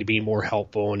who's going to be more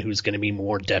helpful and who's going to be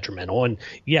more detrimental. And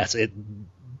yes,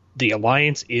 the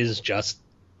Alliance is just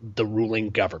the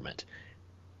ruling government.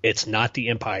 It's not the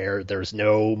Empire. There's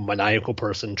no maniacal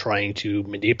person trying to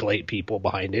manipulate people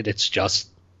behind it. It's just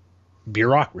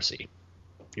bureaucracy.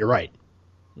 You're right.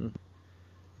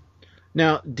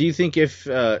 Now, do you think if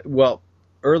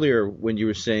earlier when you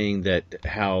were saying that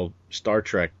how Star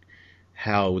Trek,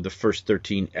 how the first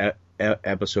 13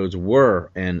 episodes were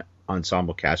an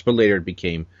ensemble cast, but later it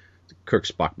became Kirk,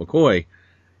 Spock, McCoy.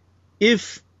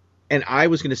 And I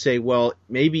was going to say, well,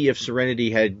 maybe if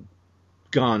Serenity had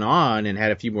gone on and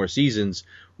had a few more seasons,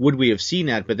 would we have seen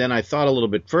that? But then I thought a little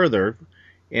bit further,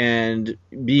 and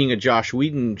being a Joss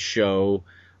Whedon show,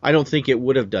 I don't think it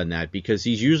would have done that, because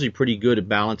he's usually pretty good at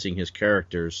balancing his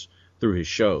characters through his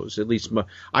shows. At least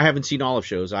I haven't seen all of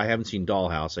shows. I haven't seen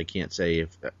Dollhouse. I can't say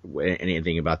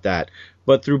anything about that.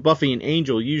 But through Buffy and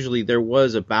Angel, usually there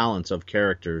was a balance of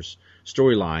characters,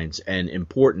 storylines, and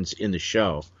importance in the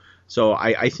show. So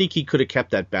I think he could have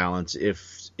kept that balance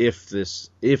if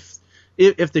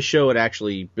the show had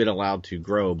actually been allowed to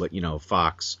grow. But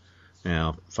Fox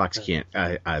can't.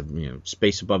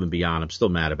 Space Above and Beyond. I'm still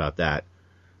mad about that.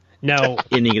 Now,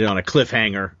 ending it on a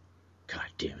cliffhanger. God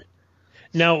damn it.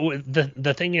 Now,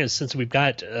 the thing is, since we've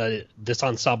got this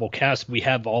ensemble cast, we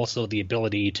have also the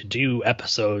ability to do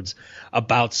episodes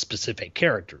about specific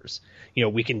characters.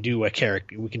 We can do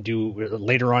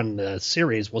later on in the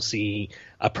series, we'll see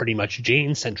a pretty much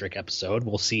Jane-centric episode.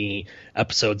 We'll see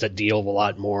episodes that deal a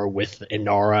lot more with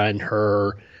Inara and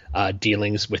her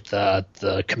dealings with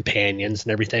the companions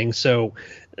and everything. So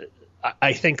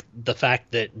I think the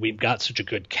fact that we've got such a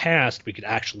good cast, we could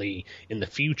actually, in the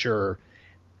future,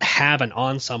 have an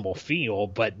ensemble feel,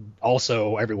 but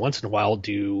also every once in a while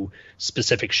do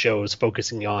specific shows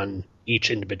focusing on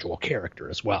each individual character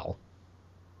as well.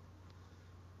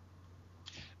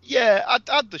 Yeah,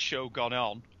 had the show gone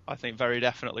on, I think very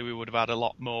definitely we would have had a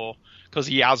lot more, because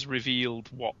he has revealed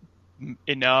what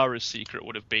Inara's secret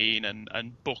would have been,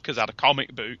 and Book has had a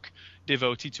comic book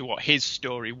devoted to what his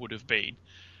story would have been.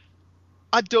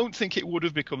 I don't think it would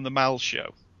have become the Mal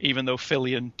show, even though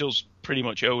Fillion does pretty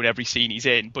much own every scene he's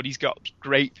in, but he's got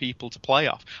great people to play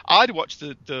off. I'd watch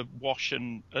the Wash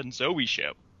and Zoe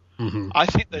show. Mm-hmm. I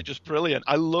think they're just brilliant.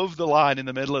 I love the line in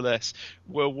the middle of this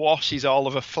where Wash is all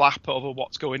of a flap over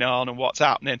what's going on and what's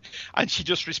happening, and she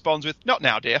just responds with, "Not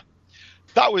now, dear."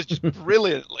 That was just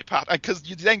brilliantly, Pat, because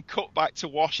you then cut back to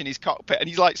Wash in his cockpit, and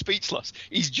he's like speechless.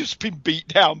 He's just been beat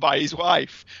down by his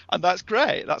wife, and that's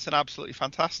great. That's an absolutely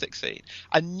fantastic scene.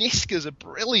 And Niska's a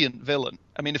brilliant villain.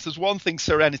 I mean, if there's one thing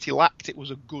Serenity lacked, it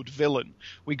was a good villain.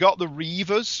 We got the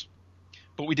Reavers,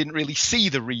 but we didn't really see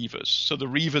the Reavers, so the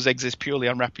Reavers exist purely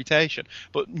on reputation.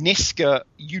 But Niska,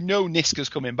 Niska's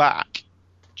coming back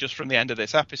just from the end of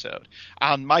this episode,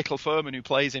 and Michael Furman, who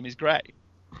plays him, is great.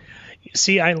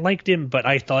 See, I liked him, but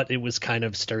I thought it was kind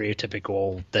of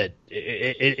stereotypical that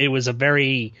it was a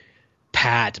very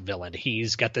pat villain.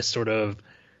 He's got this sort of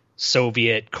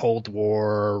Soviet, Cold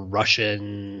War,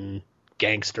 Russian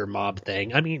gangster mob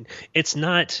thing. I mean, it's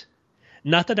not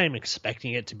that I'm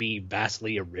expecting it to be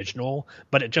vastly original,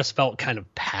 but it just felt kind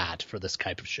of pat for this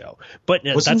type of show. But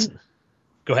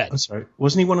go ahead. I'm sorry.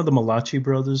 Wasn't he one of the Malachi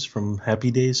brothers from Happy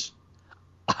Days?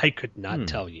 I could not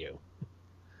tell you.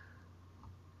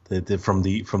 From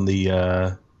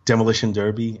the Demolition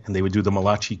Derby, and they would do the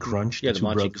Malachi Crunch. Yeah, the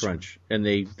Malachi Crunch, and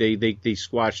they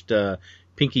squashed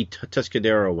Pinky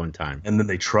Tuscadero one time, and then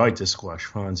they tried to squash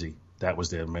Fonzie. That was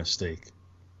their mistake.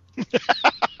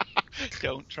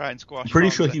 Don't try and squash. I'm pretty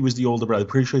Fonzie. sure he was the older brother.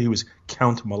 Pretty sure he was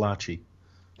Count Malachi.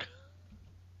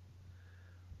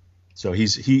 So he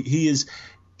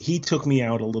took me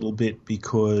out a little bit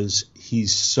because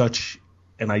he's such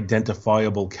an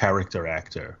identifiable character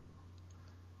actor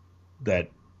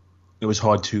that it was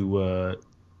hard to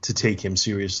take him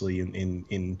seriously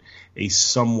in a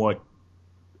somewhat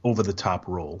over the top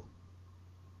role.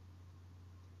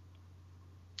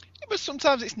 Yeah, but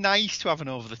sometimes it's nice to have an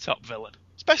over the top villain,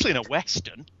 especially in a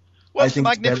western. What's the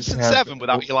Magnificent Seven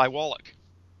without Eli Wallach?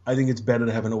 I think it's better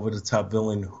to have an over the top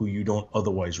villain who you don't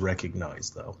otherwise recognize,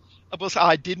 though. But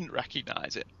I didn't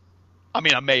recognize it. I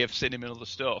mean, I may have seen him in other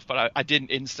stuff, but I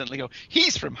didn't instantly go,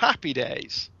 "He's from Happy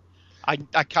Days." I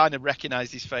kind of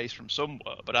recognized his face from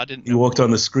somewhere, but I didn't. You walked on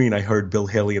the screen, I heard Bill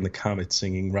Haley and the Comets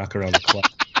singing Rock Around the Clock.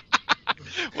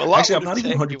 Well, actually, I'm not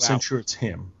even 100% sure it's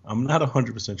him. I'm not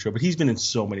 100% sure, but he's been in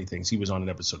so many things. He was on an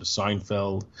episode of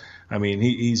Seinfeld. I mean,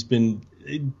 he's been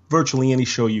virtually any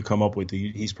show you come up with,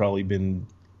 he's probably been,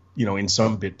 in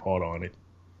some bit part on it.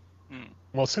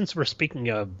 Well, since we're speaking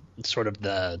of sort of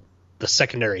the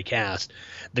secondary cast,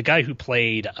 the guy who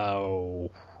played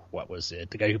what was it?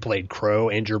 The guy who played Crow,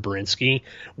 Andrew Barinsky.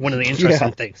 One of the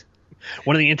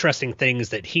interesting things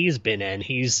that he's been in,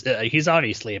 he's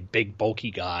obviously a big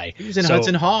bulky guy. He was in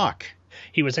Hudson Hawk.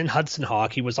 He was in Hudson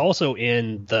Hawk. He was also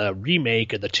in the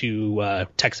remake of the two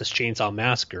Texas Chainsaw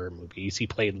Massacre movies. He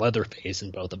played Leatherface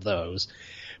in both of those.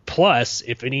 Plus,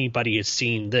 if anybody has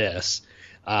seen this,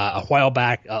 a while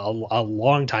back, a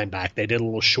long time back, they did a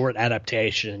little short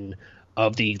adaptation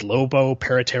of the Lobo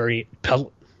paramilitary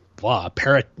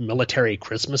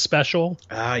Christmas special.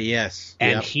 Ah, yes.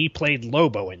 And Yep. he played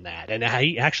Lobo in that. And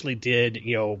he actually did,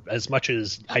 as much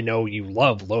as I know you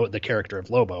love the character of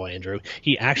Lobo, Andrew,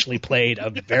 he actually played a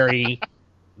very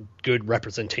good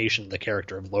representation of the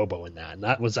character of Lobo in that. And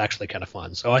that was actually kind of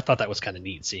fun. So I thought that was kind of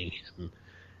neat seeing him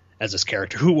as this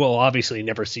character, who we'll obviously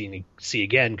never see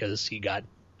again because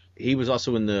He was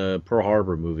also in the Pearl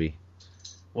Harbor movie.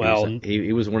 well,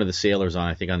 He was one of the sailors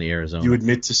on the Arizona. You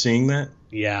admit to seeing that?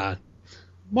 yeah.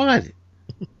 What?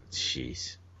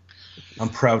 Jeez. I'm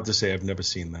proud to say I've never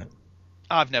seen that.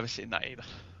 I've never seen that either.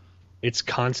 It's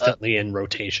constantly in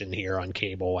rotation here on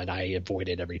cable, and I avoid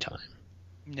it every time.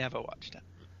 Never watched it.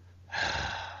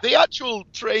 The actual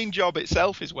train job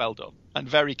itself is well done and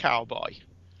very cowboy.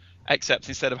 Except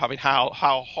instead of having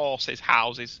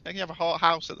houses, you have a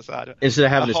house at the side of it. Instead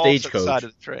of having a horse at the stagecoach. side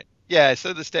of the train. Yeah, instead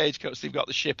of the stagecoach, they've got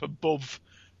the ship above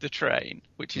the train,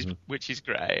 which is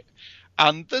great.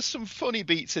 And there's some funny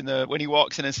beats in there when he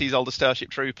walks in and sees all the Starship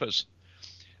Troopers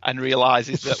and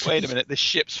realizes that wait a minute, this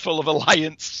ship's full of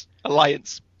Alliance.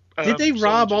 Did they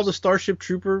rob soldiers. all the Starship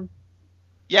Trooper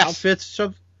Yes. outfits?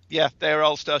 So, Yeah, they're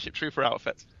all Starship Trooper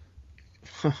outfits.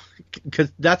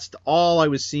 because that's all I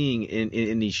was seeing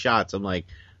in these shots. I'm like,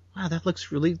 wow, that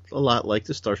looks really a lot like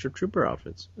the Starship Trooper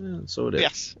outfits. Yeah, so it is.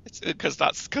 Yes, it's because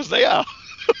they are.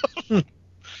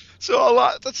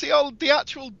 So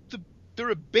there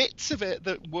are bits of it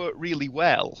that work really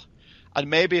well, and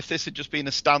maybe if this had just been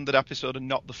a standard episode and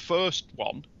not the first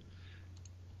one,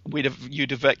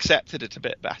 you'd have accepted it a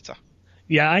bit better.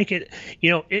 Yeah, I could.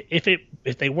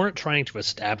 If they weren't trying to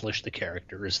establish the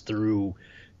characters through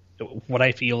what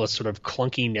I feel is sort of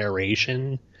clunky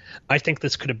narration, I think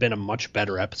this could have been a much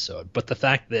better episode. But the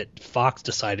fact that Fox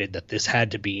decided that this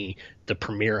had to be the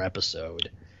premiere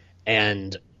episode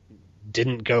and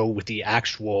didn't go with the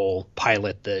actual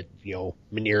pilot that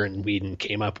Minier and Whedon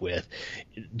came up with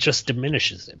just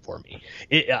diminishes it for me.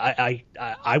 I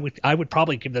would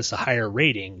probably give this a higher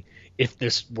rating if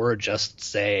this were just,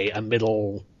 say, a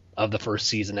middle of the first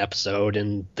season episode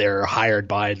and they're hired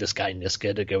by this guy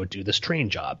Niska to go do this train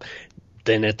job.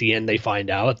 Then at the end they find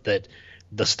out that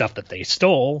the stuff that they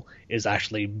stole is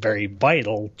actually very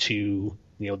vital to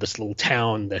this little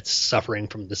town that's suffering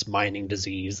from this mining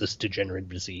disease, this degenerative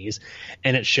disease,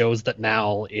 and it shows that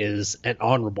Mal is an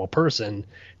honorable person,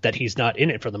 that he's not in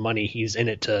it for the money, he's in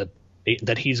it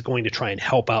that he's going to try and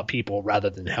help out people rather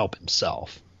than help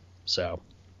himself. So,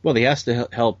 well, he has to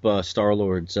help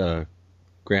Star-Lord's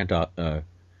grandfather,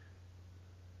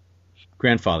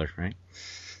 right?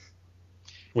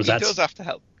 He does have to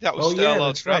help. That was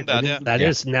Star-Lord's granddad. Yeah. That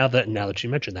is now that you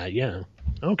mention that. Yeah.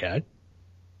 Okay.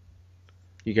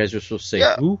 You guys are supposed to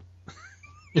say who?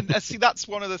 And see, that's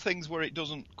one of the things where it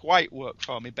doesn't quite work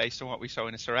for me based on what we saw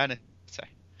in Serenity.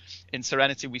 In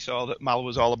Serenity, we saw that Mal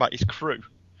was all about his crew.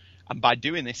 And by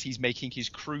doing this, he's making his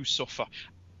crew suffer.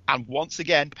 And once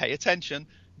again, pay attention,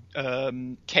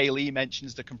 Kaylee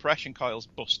mentions the compression coils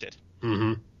busted.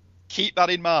 Mm-hmm. Keep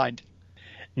that in mind.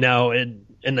 Now, in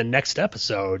the next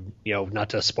episode, not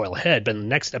to spoil ahead, but in the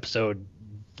next episode,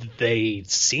 they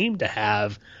seem to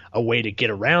have a way to get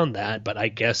around that, but I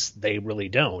guess they really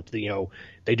don't.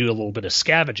 They do a little bit of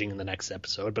scavenging in the next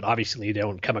episode, but obviously they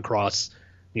don't come across,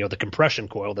 the compression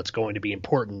coil that's going to be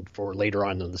important for later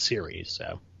on in the series.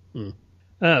 So,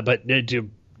 but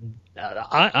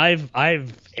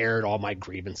I've aired all my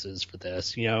grievances for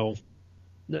this. Now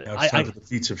it's time for the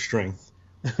feats of strength.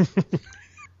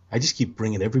 I just keep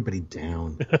bringing everybody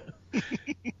down.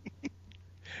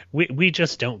 We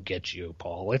just don't get you,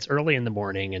 Paul. It's early in the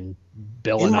morning, and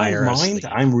Bill in and I are my mind, asleep.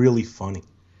 I'm really funny.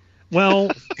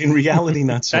 Well, in reality,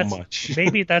 not so much.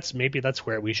 maybe that's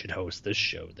where we should host this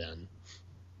show then.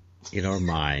 In our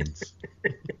minds.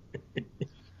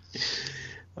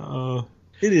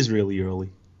 It is really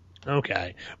early.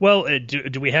 Okay. Well,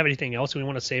 do we have anything else we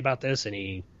want to say about this?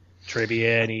 Any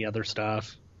trivia? Any other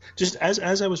stuff? Just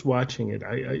as I was watching it,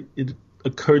 it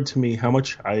occurred to me how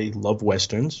much I love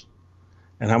Westerns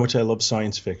and how much I love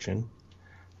science fiction.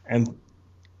 And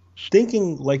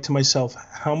thinking to myself,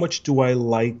 how much do I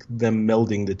like them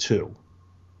melding the two?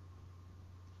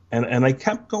 And I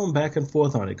kept going back and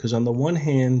forth on it, because on the one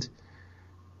hand,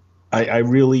 I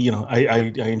really, I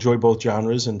enjoy both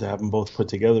genres, and to have them both put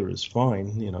together is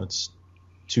fine. It's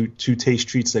two taste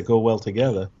treats that go well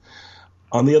together.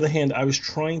 On the other hand, I was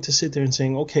trying to sit there and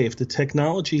saying, okay, if the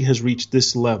technology has reached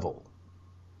this level,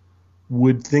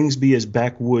 would things be as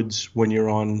backwoods when you're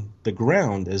on the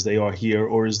ground as they are here,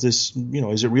 or is this,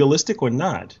 is it realistic or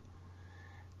not?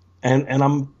 And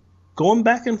I'm going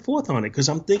back and forth on it because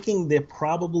I'm thinking they're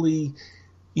probably,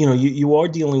 you are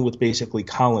dealing with basically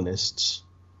colonists,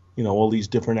 all these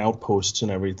different outposts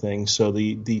and everything. So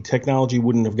the technology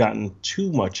wouldn't have gotten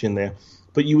too much in there,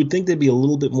 but you would think there'd be a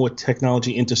little bit more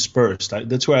technology interspersed.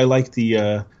 That's why I like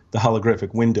the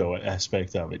holographic window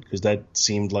aspect of it, because that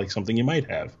seemed like something you might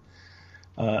have.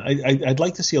 I'd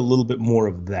like to see a little bit more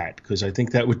of that, because I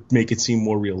think that would make it seem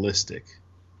more realistic.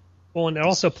 Well, and it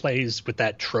also plays with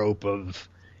that trope of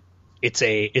it's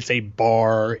a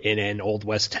bar in an Old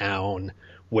West town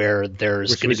where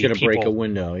there's going to be people break a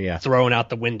window, thrown out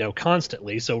the window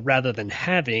constantly. So rather than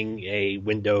having a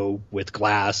window with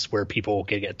glass where people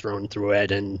can get thrown through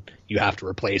it and you have to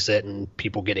replace it and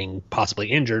people getting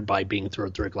possibly injured by being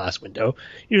thrown through a glass window,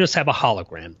 you just have a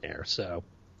hologram there. So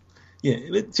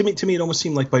yeah, to me, it almost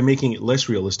seemed like by making it less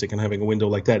realistic and having a window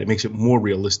like that, it makes it more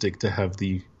realistic to have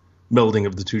the melding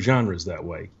of the two genres that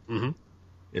way. Mm-hmm.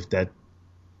 If that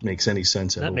makes any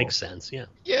sense at all. That makes sense, yeah.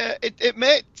 Yeah,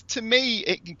 to me,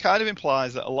 it kind of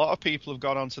implies that a lot of people have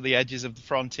gone onto the edges of the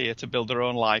frontier to build their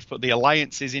own life, but the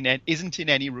Alliance isn't in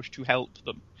any rush to help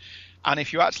them. And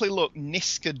if you actually look,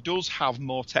 Niska does have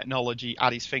more technology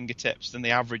at his fingertips than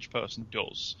the average person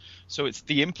does. So it's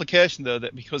the implication, though,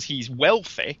 that because he's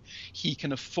wealthy, he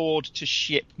can afford to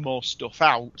ship more stuff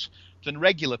out than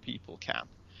regular people can.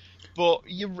 But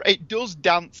it does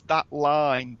dance that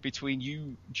line between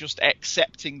you just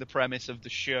accepting the premise of the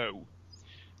show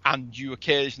and you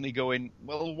occasionally going,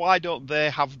 well, why don't they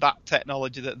have that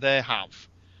technology that they have?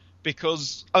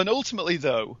 Because, and ultimately,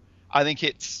 though, I think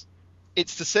it's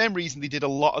the same reason they did a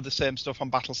lot of the same stuff on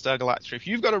Battlestar Galactica. If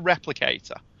you've got a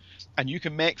replicator and you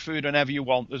can make food whenever you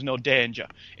want, there's no danger.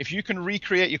 If you can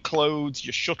recreate your clothes,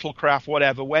 your shuttlecraft,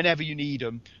 whatever, whenever you need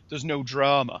them, there's no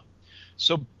drama.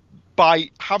 So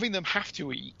by having them have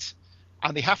to eat,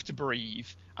 and they have to breathe,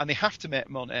 and they have to make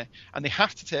money, and they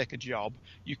have to take a job,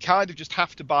 you kind of just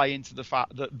have to buy into the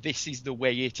fact that this is the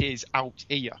way it is out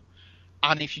here.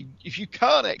 And if you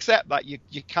can't accept that,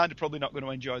 you're kind of probably not going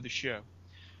to enjoy the show.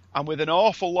 And with an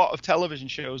awful lot of television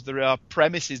shows, there are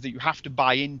premises that you have to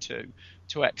buy into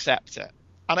to accept it.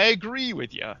 And I agree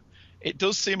with you. It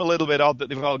does seem a little bit odd that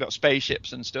they've all got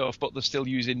spaceships and stuff, but they're still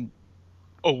using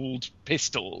old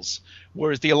pistols.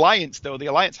 Whereas the Alliance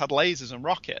had lasers and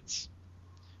rockets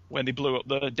when they blew up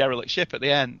the derelict ship at the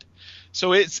end.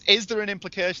 So is there an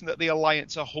implication that the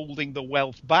Alliance are holding the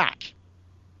wealth back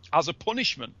as a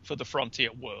punishment for the frontier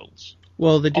worlds?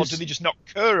 Well, or do they just not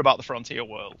care about the frontier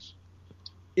worlds?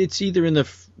 It's either in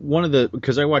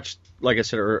because I watched, like I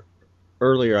said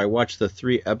earlier, I watched the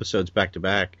 3 episodes back to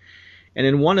back, and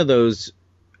in one of those,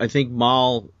 I think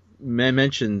Mal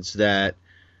mentions that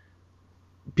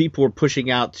people are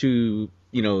pushing out to,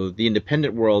 the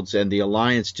independent worlds, and the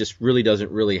Alliance just really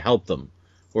doesn't really help them,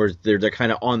 or they're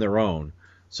kind of on their own.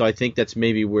 So I think that's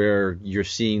maybe where you're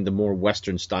seeing the more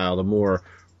Western style, the more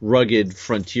rugged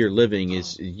frontier living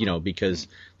is, because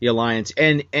the Alliance,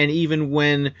 and even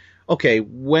when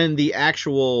the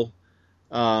actual,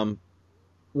 when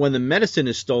the medicine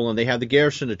is stolen, they have the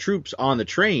garrison of troops on the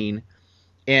train,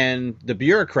 and the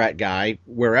bureaucrat guy,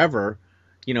 wherever,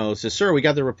 says, sir, we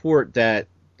got the report that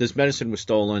this medicine was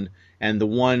stolen, and the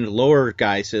one lower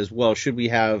guy says, well, should we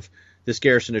have this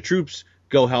garrison of troops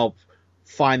go help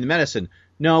find the medicine?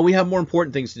 No, we have more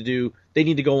important things to do. They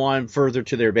need to go on further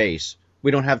to their base.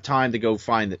 We don't have time to go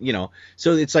find it,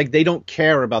 So it's like they don't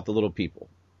care about the little people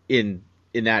in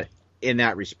that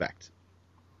respect.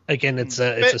 Again, it's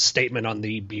a statement on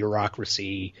the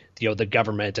bureaucracy, the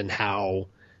government, and how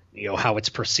it's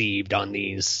perceived in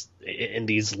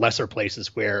these lesser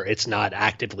places where it's not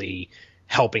actively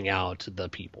helping out the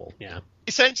people. Yeah.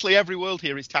 Essentially, every world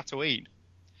here is Tatooine.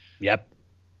 Yep.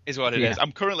 Is what it is.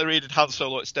 I'm currently reading Han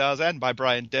Solo at Star's End by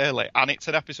Brian Daley, and it's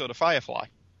an episode of Firefly.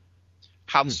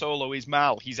 Han Solo is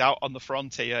Mal. He's out on the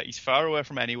frontier. He's far away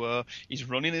from anywhere. He's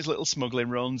running his little smuggling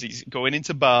runs. He's going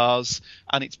into bars,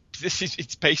 and it's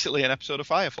basically an episode of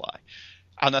Firefly.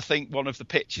 And I think one of the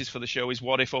pitches for the show is,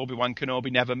 what if Obi-Wan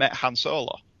Kenobi never met Han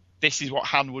Solo? This is what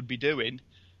Han would be doing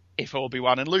if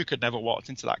Obi-Wan and Luke had never walked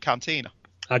into that cantina.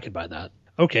 I could buy that.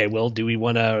 Okay, well, do we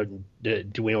want to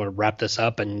wrap this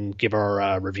up and give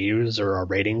our reviews or our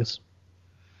ratings?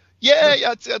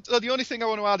 Yeah. The only thing I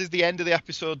want to add is the end of the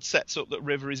episode sets up that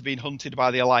River is being hunted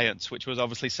by the Alliance, which was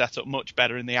obviously set up much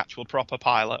better in the actual proper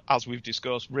pilot. As we've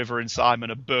discussed, River and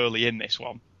Simon are barely in this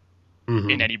one,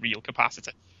 in any real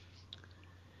capacity.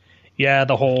 Yeah,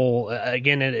 the whole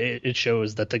again, it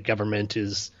shows that the government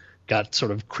is got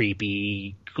sort of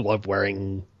creepy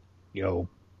glove-wearing,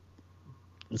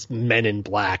 men in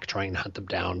black trying to hunt them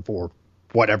down for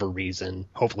whatever reason.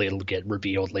 Hopefully it'll get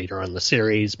revealed later on in the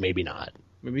series. Maybe not.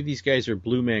 Maybe these guys are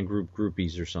Blue Man Group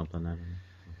groupies or something. I don't know.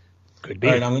 Could be.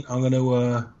 All right,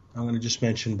 I'm gonna just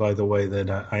mention, by the way,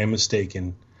 that I am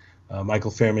mistaken.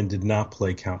 Michael Fairman did not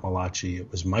play Count Malachi.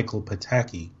 It was Michael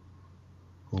Pataki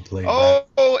who played that.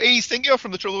 Oh, he's Thingo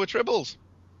from The Trouble with Tribbles.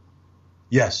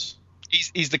 Yes.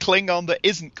 He's the Klingon that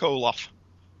isn't Koloff.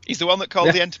 He's the one that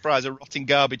called the Enterprise a rotting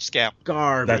garbage scout.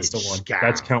 Garbage. That's the one. scout.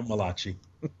 That's Count Malachi.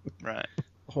 Right.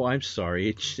 Oh, I'm sorry.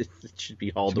 It should be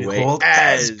hauled Should be away hauled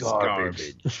as as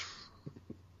garbage.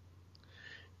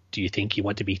 Do you think you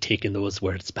want to be taking those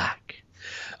words back?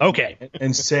 Okay.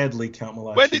 And sadly, Count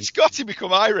Malachi. When did Scotty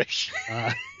become Irish?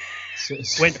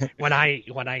 When I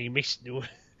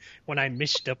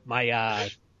missed up my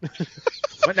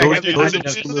Sorry.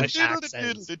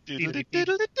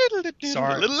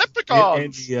 Little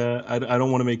leprechauns. Andy, I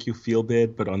don't want to make you feel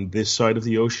bad, but on this side of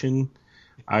the ocean,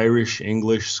 Irish,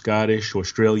 English, Scottish,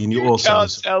 Australian, you all can't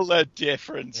sound. tell the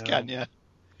difference, can you?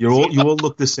 You all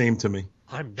look the same to me.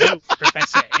 I'm no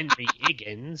Professor Henry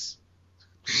Higgins.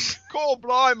 Call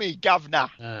blimey, governor.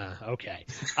 Okay.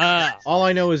 All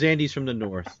I know is Andy's from the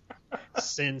north.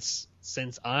 Since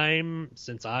I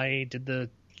did the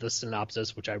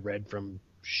synopsis, which I read from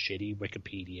shitty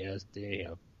Wikipedia,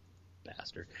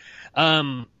 bastard.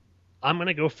 I'm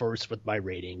gonna go first with my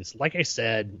ratings. Like I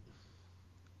said,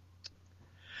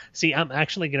 I'm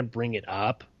actually gonna bring it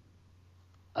up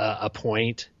a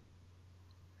point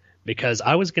because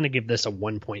I was gonna give this a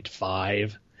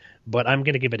 1.5, but I'm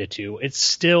gonna give it a 2. It's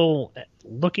still,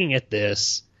 looking at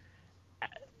this,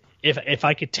 if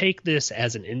I could take this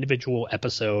as an individual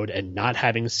episode and not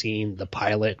having seen the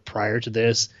pilot prior to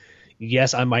this,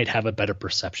 yes, I might have a better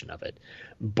perception of it.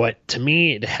 But to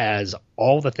me, it has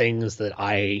all the things that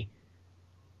I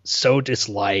so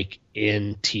dislike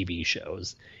in TV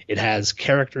shows. It has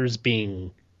characters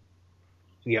being,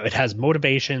 it has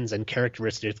motivations and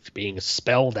characteristics being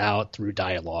spelled out through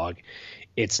dialogue.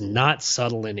 It's not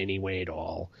subtle in any way at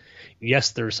all.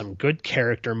 Yes, there's some good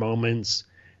character moments.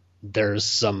 There's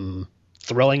some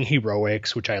thrilling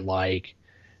heroics, which I like.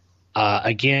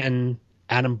 Again,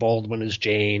 Adam Baldwin as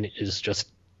Jane is just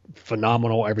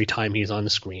phenomenal every time he's on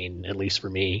the screen, at least for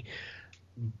me.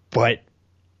 But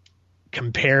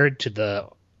compared to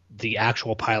the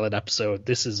actual pilot episode,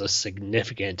 this is a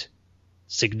significant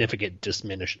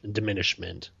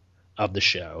diminishment of the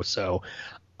show. So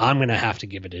I'm going to have to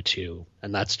give it a 2,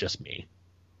 and that's just me.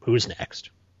 Who's next?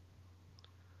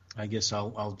 I guess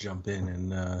I'll jump in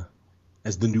and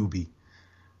as the newbie.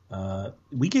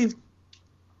 We gave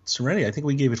Serenity, I think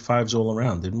we gave it 5s all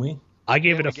around, didn't we? I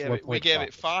gave it a 4.5. We gave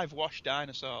it 5 washed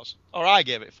dinosaurs. Or I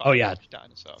gave it 5 washed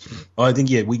dinosaurs. Oh, I think,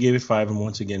 we gave it 5, and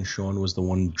once again, Sean was the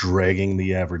one dragging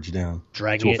the average down.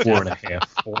 Dragging to a 4.5.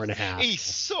 4.5. He's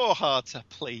so hard to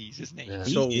please, isn't he? Yeah.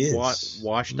 So He is.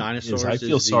 washed dinosaurs. I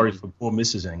feel sorry for poor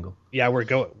Mrs. Engel. Yeah, we're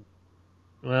going.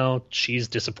 Well, she's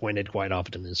disappointed quite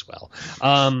often as well.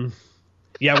 Our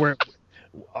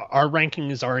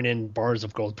rankings aren't in bars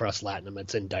of gold pressed latinum;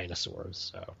 it's in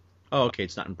dinosaurs. So. Oh, okay.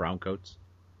 It's not in brown coats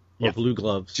or Yeah. blue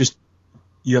gloves. Just,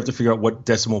 you have to figure out what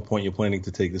decimal point you're planning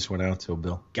to take this one out to,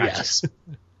 Bill. Gotcha.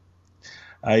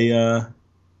 Yes. I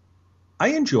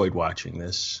enjoyed watching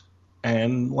this,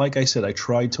 and like I said, I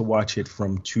tried to watch it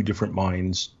from 2 different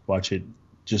minds. Watch it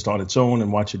just on its own,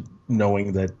 and watch it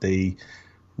knowing that they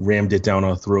rammed it down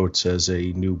our throats as a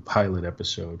new pilot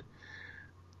episode.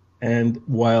 And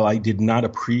while I did not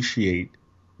appreciate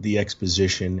the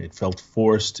exposition, it felt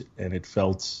forced and it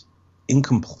felt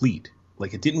incomplete.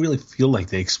 Like, it didn't really feel like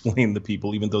they explained the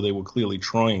people, even though they were clearly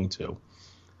trying to.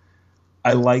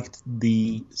 I liked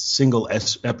the single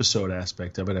episode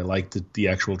aspect of it. I liked the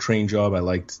actual train job. I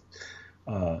liked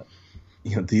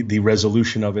the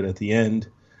resolution of it at the end.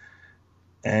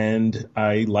 And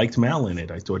I liked Mal in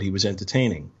it. I thought he was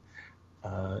entertaining.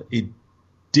 It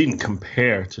didn't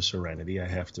compare to Serenity. I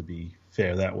have to be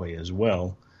fair that way as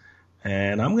well.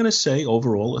 And I'm going to say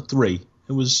overall a 3.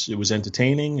 It was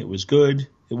entertaining. It was good.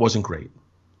 It wasn't great.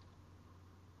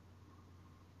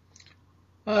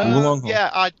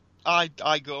 Yeah,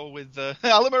 I go with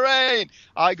Alan Moraine.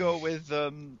 I go with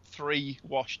 3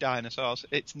 washed dinosaurs.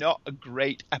 It's not a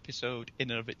great episode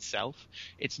in and of itself.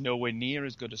 It's nowhere near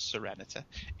as good as Serenity.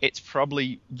 It's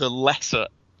probably the lesser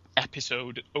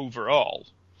episode overall,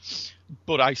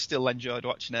 but I still enjoyed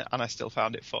watching it and I still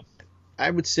found it fun. I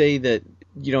would say that,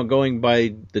 going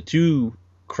by the 2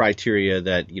 criteria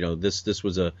that, this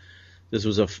was a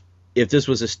if this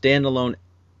was a standalone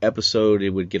episode, it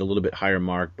would get a little bit higher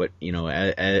mark, but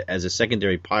as a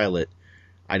secondary pilot,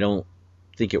 I don't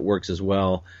think it works as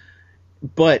well.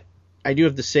 But I do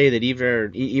have to say that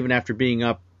even after being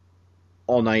up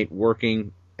all night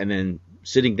working and then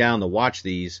sitting down to watch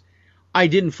these, I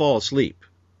didn't fall asleep.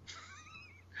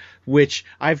 Which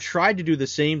I've tried to do the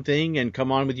same thing and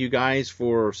come on with you guys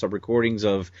for some recordings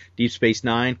of Deep Space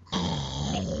Nine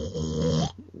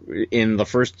in the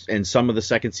first and some of the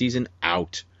second season.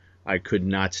 Out. I could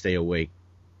not stay awake.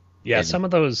 Yeah, And some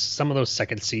of those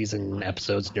second season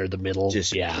episodes near the middle.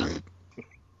 just yeah.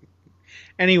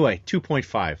 Anyway,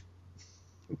 2.5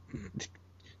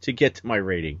 to get to my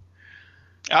rating.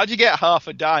 How'd you get half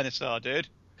a dinosaur, dude?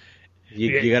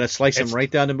 You got to slice him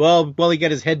right down to well, he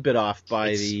got his head bit off by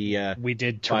the. We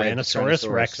did by the Tyrannosaurus Tyrannosaurus,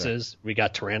 Rexes. We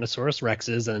got Tyrannosaurus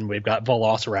Rexes, and we've got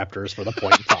Velociraptors for the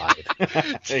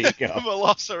 0.5. There you go.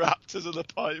 Velociraptors are the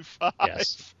 0.5.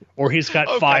 Yes. Or he's got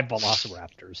Okay. 5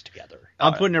 Velociraptors together.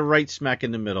 I'm putting it right smack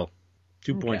in the middle.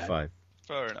 2.5. Okay.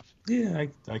 Fair enough. Yeah,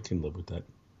 I can live with that.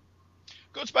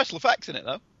 Good special effects in it,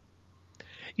 though.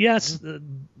 Yes.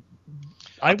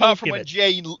 I will Apart from give when it.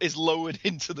 Jane is lowered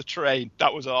into the train.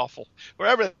 That was awful. Where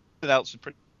everything else is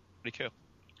pretty cool.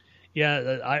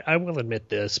 Yeah, I will admit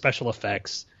the special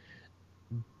effects,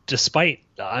 despite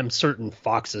I'm certain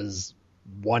Fox's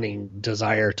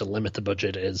desire to limit the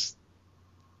budget as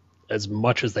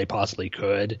much as they possibly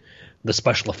could, the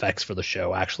special effects for the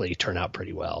show actually turn out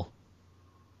pretty well.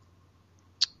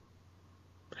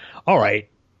 All right.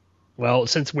 Well,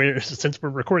 since we're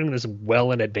recording this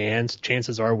well in advance,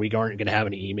 chances are we aren't going to have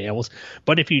any emails.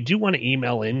 But if you do want to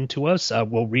email in to us,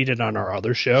 we'll read it on our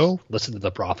other show, Listen to the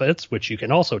Prophets, which you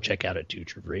can also check out at Two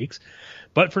True Freaks.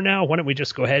 But for now, why don't we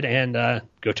just go ahead and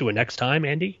go to a next time,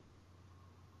 Andy?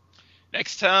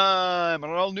 Next time on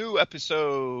an all-new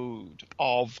episode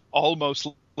of Almost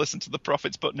Listen to the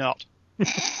Prophets, but not.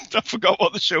 I forgot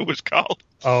what the show was called.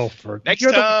 Oh, Next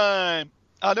time.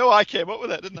 I know I came up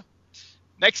with it, didn't I?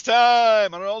 Next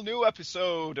time on an all-new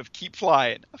episode of Keep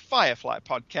Flying, a Firefly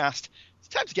podcast. It's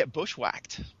time to get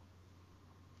bushwhacked.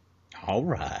 All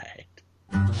right.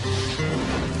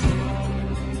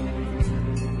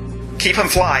 Keep 'em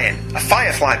Flying, a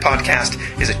Firefly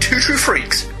podcast, is a Two True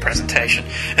Freaks presentation,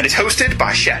 and it's hosted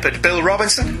by Shepard Bill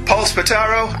Robinson, Paul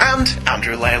Spataro, and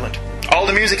Andrew Leyland. All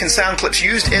the music and sound clips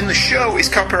used in the show is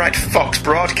copyright Fox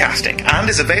Broadcasting and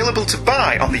is available to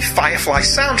buy on the Firefly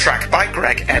soundtrack by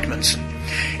Greg Edmondson.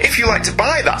 If you like to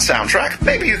buy that soundtrack,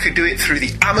 maybe you could do it through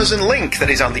the Amazon link that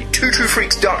is on the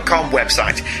twotruefreaks.com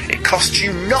website. It costs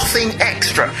you nothing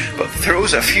extra, but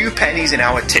throws a few pennies in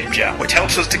our tip jar, which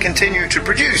helps us to continue to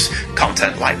produce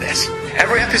content like this.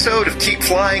 Every episode of Keep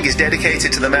Flying is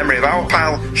dedicated to the memory of our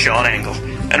pal, Sean Engel.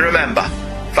 And remember,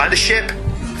 find a ship,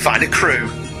 find a crew,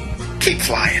 keep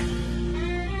flying.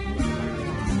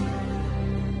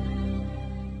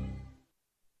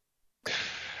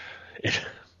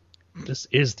 This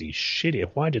is the shitty.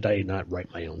 Why did I not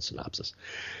write my own synopsis?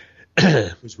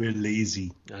 Because we're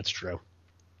lazy. That's true.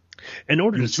 In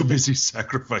order You're to too busy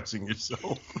sacrificing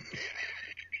yourself.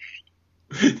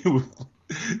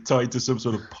 Tied to some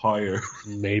sort of pyre.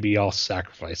 maybe I'll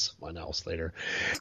sacrifice someone else later.